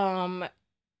 Let's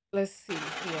see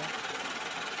here.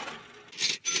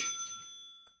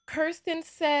 Kirsten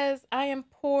says, I am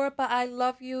poor, but I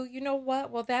love you. You know what?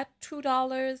 Well, that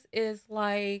 $2 is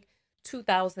like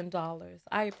 $2,000.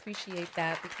 I appreciate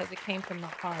that because it came from the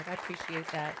heart. I appreciate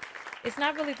that. It's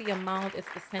not really the amount,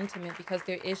 it's the sentiment because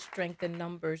there is strength in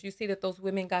numbers. You see that those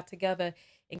women got together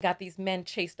and got these men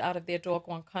chased out of their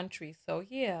doggone country. So,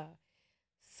 yeah.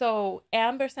 So,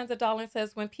 Amber sends $1 and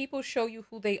says, when people show you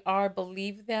who they are,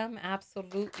 believe them.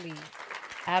 Absolutely.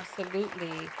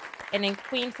 And then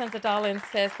Queen sends $1 and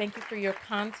says, thank you for your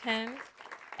content.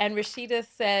 And Rashida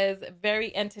says,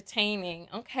 very entertaining.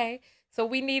 Okay. So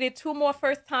we needed 2 more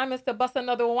first timers to bust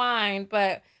another wine,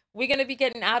 but we're going to be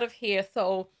getting out of here.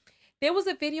 So there was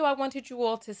a video I wanted you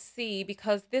all to see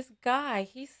because this guy,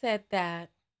 he said that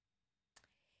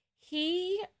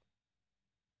he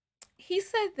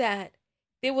said that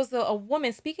there was a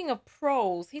woman, speaking of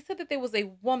pros, he said that there was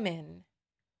a woman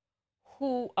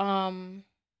who, damn,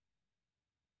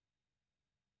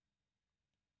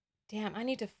 I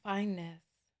need to find this.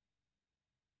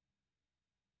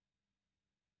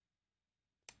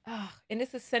 And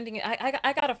this is sending it.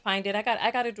 I gotta find it. I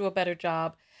gotta do a better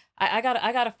job. I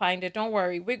gotta find it. Don't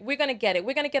worry. We're gonna get it.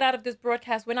 We're gonna get out of this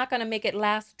broadcast. We're not gonna make it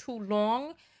last too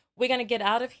long. We're gonna get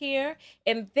out of here,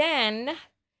 and then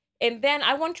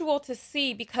I want you all to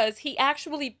see because he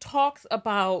actually talks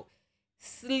about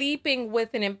sleeping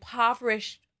with an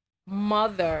impoverished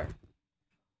mother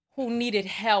who needed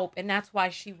help, and that's why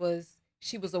she was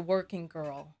a working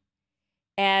girl.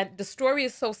 And the story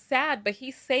is so sad, but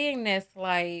he's saying this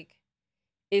like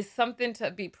is something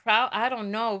to be proud. I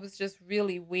don't know. It was just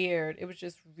really weird. It was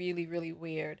just really, really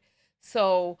weird.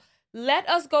 So let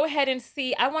us go ahead and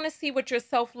see. I want to see what your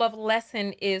self-love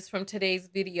lesson is from today's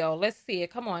video. Let's see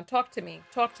it. Come on, talk to me.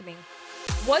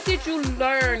 What did you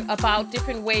learn about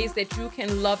different ways that you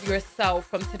can love yourself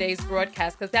from today's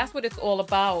broadcast? Because that's what it's all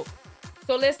about.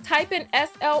 So let's type in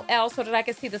SLL so that I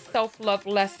can see the self-love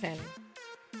lesson.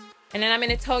 And then I'm going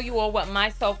to tell you all what my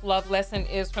self-love lesson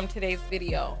is from today's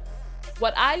video.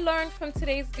 What I learned from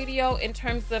today's video in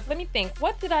terms of, let me think,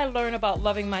 what did I learn about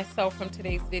loving myself from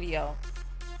today's video?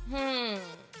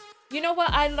 You know what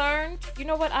I learned? Yeah, you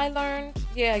know what I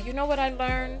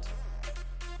learned?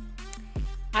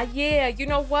 You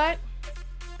know what?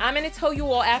 I'm going to tell you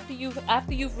all after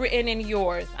you've written in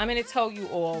yours. I'm going to tell you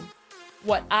all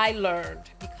what I learned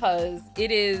because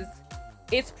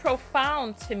it's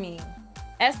profound to me.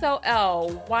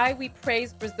 SLL, why we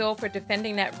praise Brazil for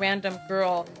defending that random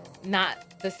girl,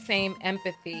 not the same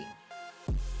empathy.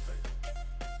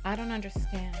 I don't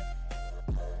understand.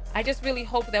 I just really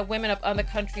hope that women of other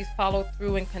countries follow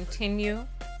through and continue.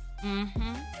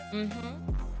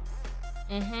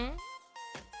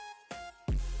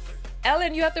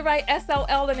 Ellen, you have to write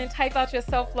SLL and then type out your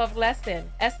self-love lesson.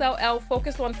 SLL,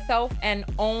 focus on self and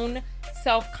own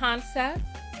self-concept.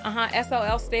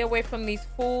 SLL, stay away from these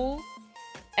fools.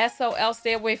 SOL,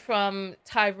 stay away from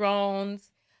Tyrones.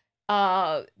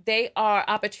 They are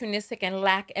opportunistic and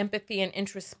lack empathy and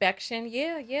introspection.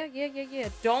 Yeah.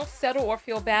 Don't settle or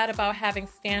feel bad about having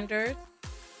standards.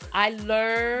 I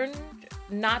learned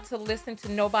not to listen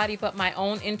to nobody but my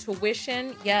own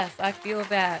intuition. Yes, I feel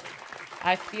that.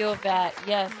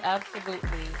 Yes,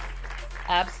 absolutely.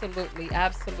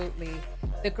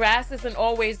 The grass isn't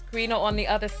always greener on the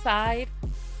other side.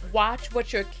 Watch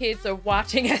what your kids are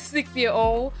watching at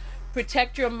 6-year-old.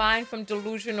 Protect your mind from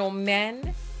delusional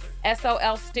men.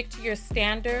 SOL, stick to your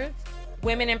standards.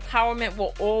 Women empowerment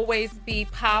will always be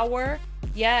power.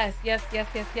 Yes.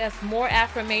 More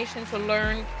affirmation to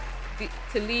learn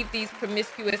to leave these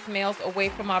promiscuous males away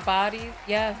from our bodies.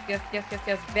 Yes.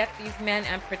 Vet these men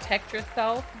and protect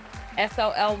yourself.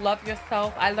 SOL, love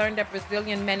yourself. I learned that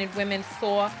Brazilian men and women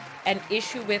saw an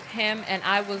issue with him and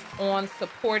I was on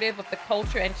supportive of the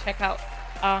culture and check out.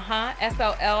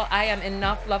 SOL, I am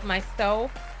enough, love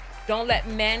myself. Don't let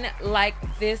men like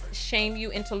this shame you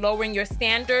into lowering your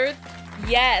standards.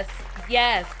 Yes.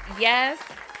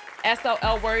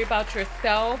 SOL, worry about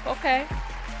yourself. Okay.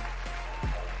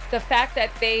 The fact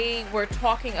that they were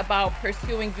talking about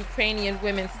pursuing Ukrainian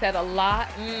women said a lot.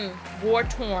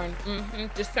 War-torn.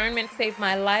 Discernment saved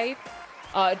my life.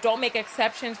 Don't make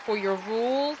exceptions for your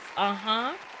rules.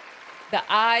 The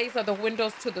eyes are the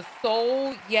windows to the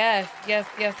soul. Yes.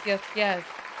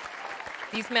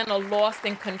 These men are lost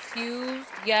and confused.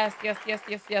 Yes.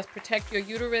 Protect your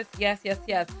uterus. Yes.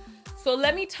 So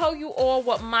let me tell you all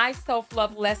what my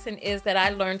self-love lesson is that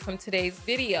I learned from today's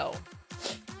video.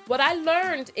 What I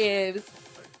learned is,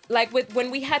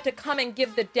 when we had to come and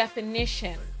give the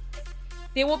definition,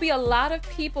 there will be a lot of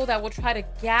people that will try to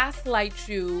gaslight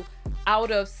you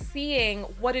out of seeing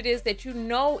what it is that you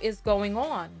know is going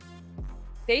on.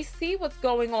 They see what's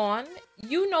going on,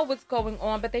 you know what's going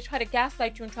on, but they try to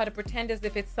gaslight you and try to pretend as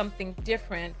if it's something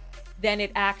different than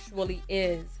it actually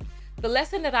is. The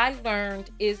lesson that I learned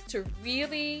is to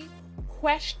really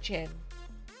question.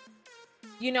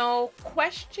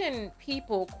 Question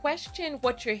people, question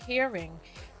what you're hearing.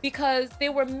 Because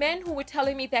there were men who were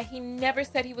telling me that he never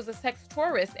said he was a sex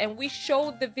tourist. And we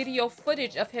showed the video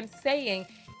footage of him saying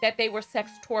that they were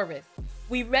sex tourists.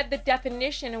 We read the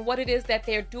definition and what it is that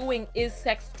they're doing is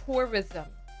sex tourism.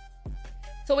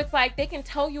 So it's like they can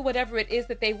tell you whatever it is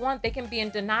that they want. They can be in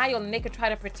denial and they could try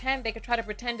to pretend. They could try to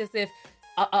pretend as if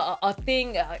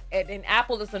an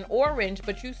apple is an orange,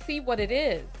 but you see what it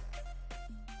is.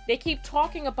 They keep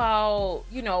talking about,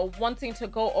 wanting to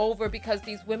go over because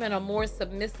these women are more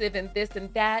submissive and this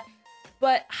and that.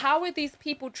 But how are these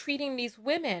people treating these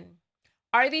women?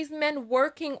 Are these men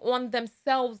working on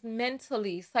themselves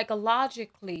mentally,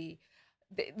 psychologically?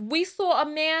 We saw a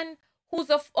man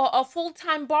who's a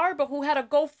full-time barber who had a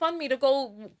GoFundMe to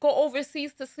go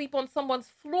overseas to sleep on someone's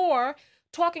floor,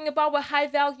 talking about what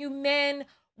high-value men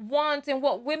want and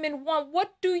what women want.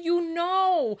 What do you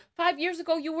know? 5 years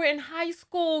ago, you were in high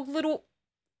school,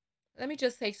 let me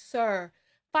just say, sir.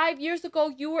 5 years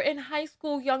ago, you were in high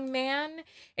school, young man,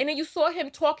 and then you saw him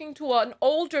talking to an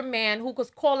older man who was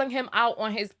calling him out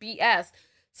on his BS.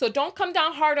 So don't come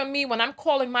down hard on me when I'm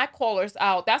calling my callers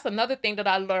out. That's another thing that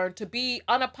I learned, to be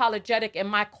unapologetic in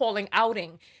my calling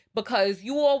outing, because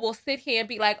you all will sit here and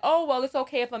be like, oh, well, it's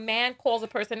okay if a man calls a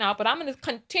person out, but I'm going to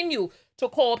continue to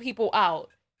call people out.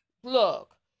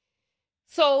 Look,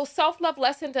 so self-love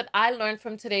lesson that I learned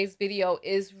from today's video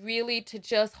is really to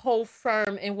just hold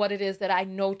firm in what it is that I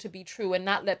know to be true and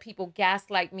not let people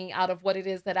gaslight me out of what it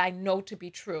is that I know to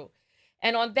be true.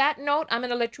 And on that note, I'm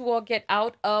going to let you all get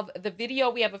out of the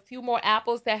video. We have a few more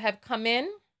apples that have come in.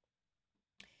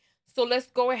 So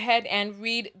let's go ahead and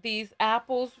read these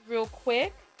apples real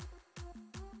quick.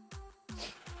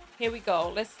 Here we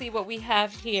go. Let's see what we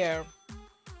have here.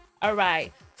 All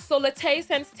right. So Latay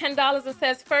sends $10 and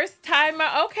says, first timer.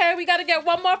 Okay, we got to get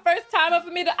one more first timer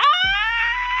for me to...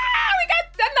 we got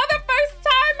another first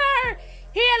timer.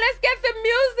 Here, let's get the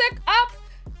music up.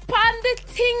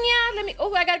 Panditinia. Let me...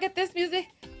 Oh, I got to get this music.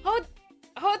 Hold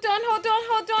on.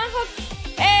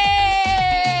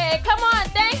 Hey!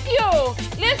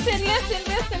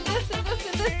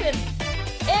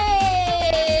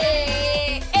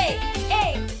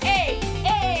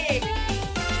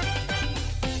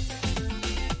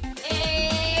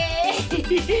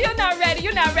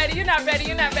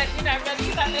 ready,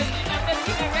 you're not ready, you're not ready,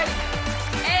 you're not ready.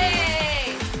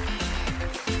 Hey,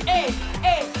 hey,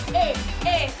 hey, hey,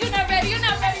 hey. You're not ready, you're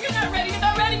not ready, you're not ready, you're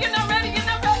not ready, you're not ready, you're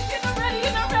not ready,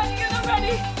 you're not ready, you're not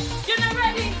ready, you're not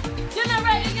ready, you're not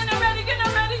ready, you're not ready, you're not ready, you're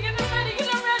not ready, you're not ready,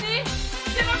 you're not ready,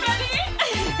 you're not ready.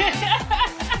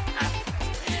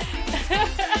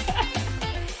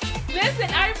 Listen,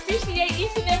 I appreciate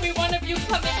each and every one of you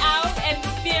coming out and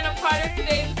being a part of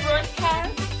today's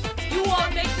broadcast. You all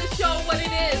make the show what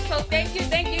it is. So thank you,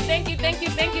 thank you, thank you, thank you,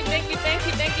 thank you, thank you, thank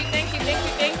you, thank you, thank you, thank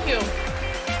you, thank you.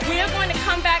 We are going to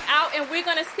come back out and we're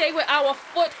going to stay with our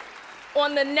foot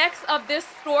on the necks of this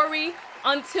story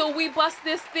until we bust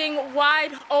this thing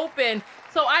wide open.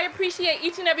 So I appreciate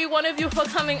each and every one of you for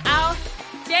coming out.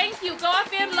 Thank you. Go out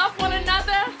there and love one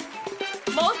another.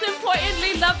 Most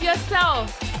importantly, love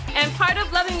yourself. And part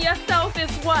of loving yourself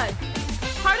is what?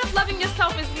 Part of loving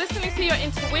yourself is listening to your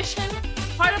intuition.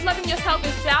 Part of loving yourself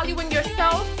is valuing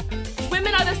yourself.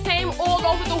 Women are the same all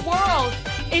over the world.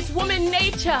 It's woman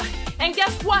nature. And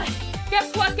guess what?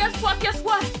 Guess what? Guess what? Guess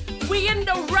what? We in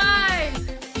the rise.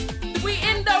 We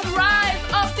in the rise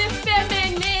of the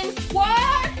feminine.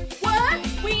 What? What?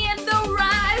 We in the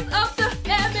rise of the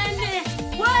feminine.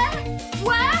 What?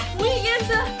 What? We in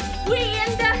the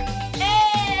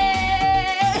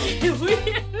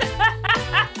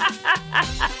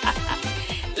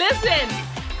Listen,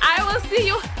 I will see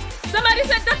you. Somebody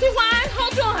said dirty wine.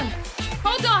 Hold on.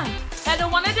 Hold on. And the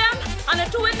one of them, and the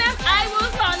two of them, I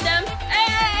will on them.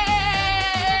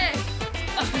 Hey!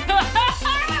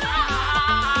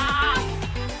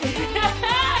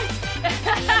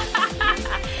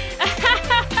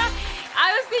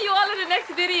 I will see you all in the next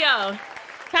video.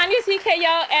 Tanya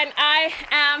TKO and I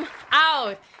am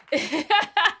out.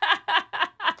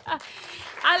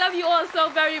 I love you all so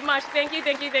very much. Thank you,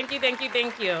 thank you, thank you, thank you,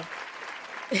 thank you.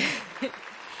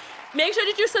 Make sure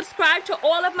that you subscribe to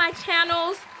all of my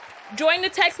channels. Join the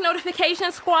text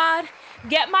notification squad.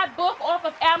 Get my book off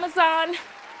of Amazon.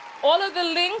 All of the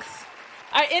links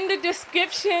are in the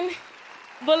description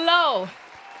below.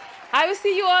 I will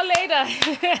see you all later.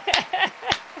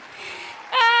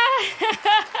 Hey!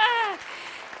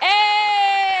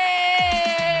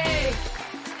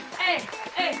 Hey,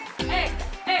 hey, hey,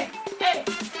 hey, hey, hey,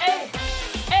 hey,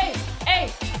 hey,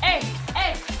 hey, hey,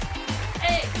 hey,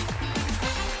 hey,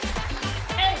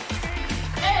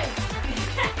 hey.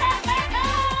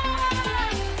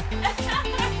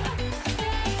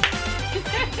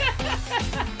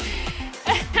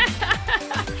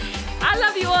 I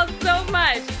love you all so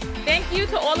much. Thank you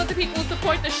to all of the people who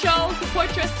support the show.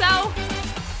 Support yourself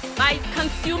by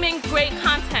consuming great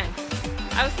content.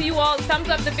 I will see you all. Thumbs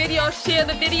up the video, share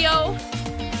the video.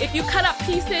 If you cut up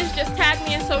pieces, just tag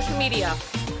me in social media.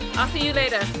 I'll see you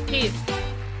later. Peace.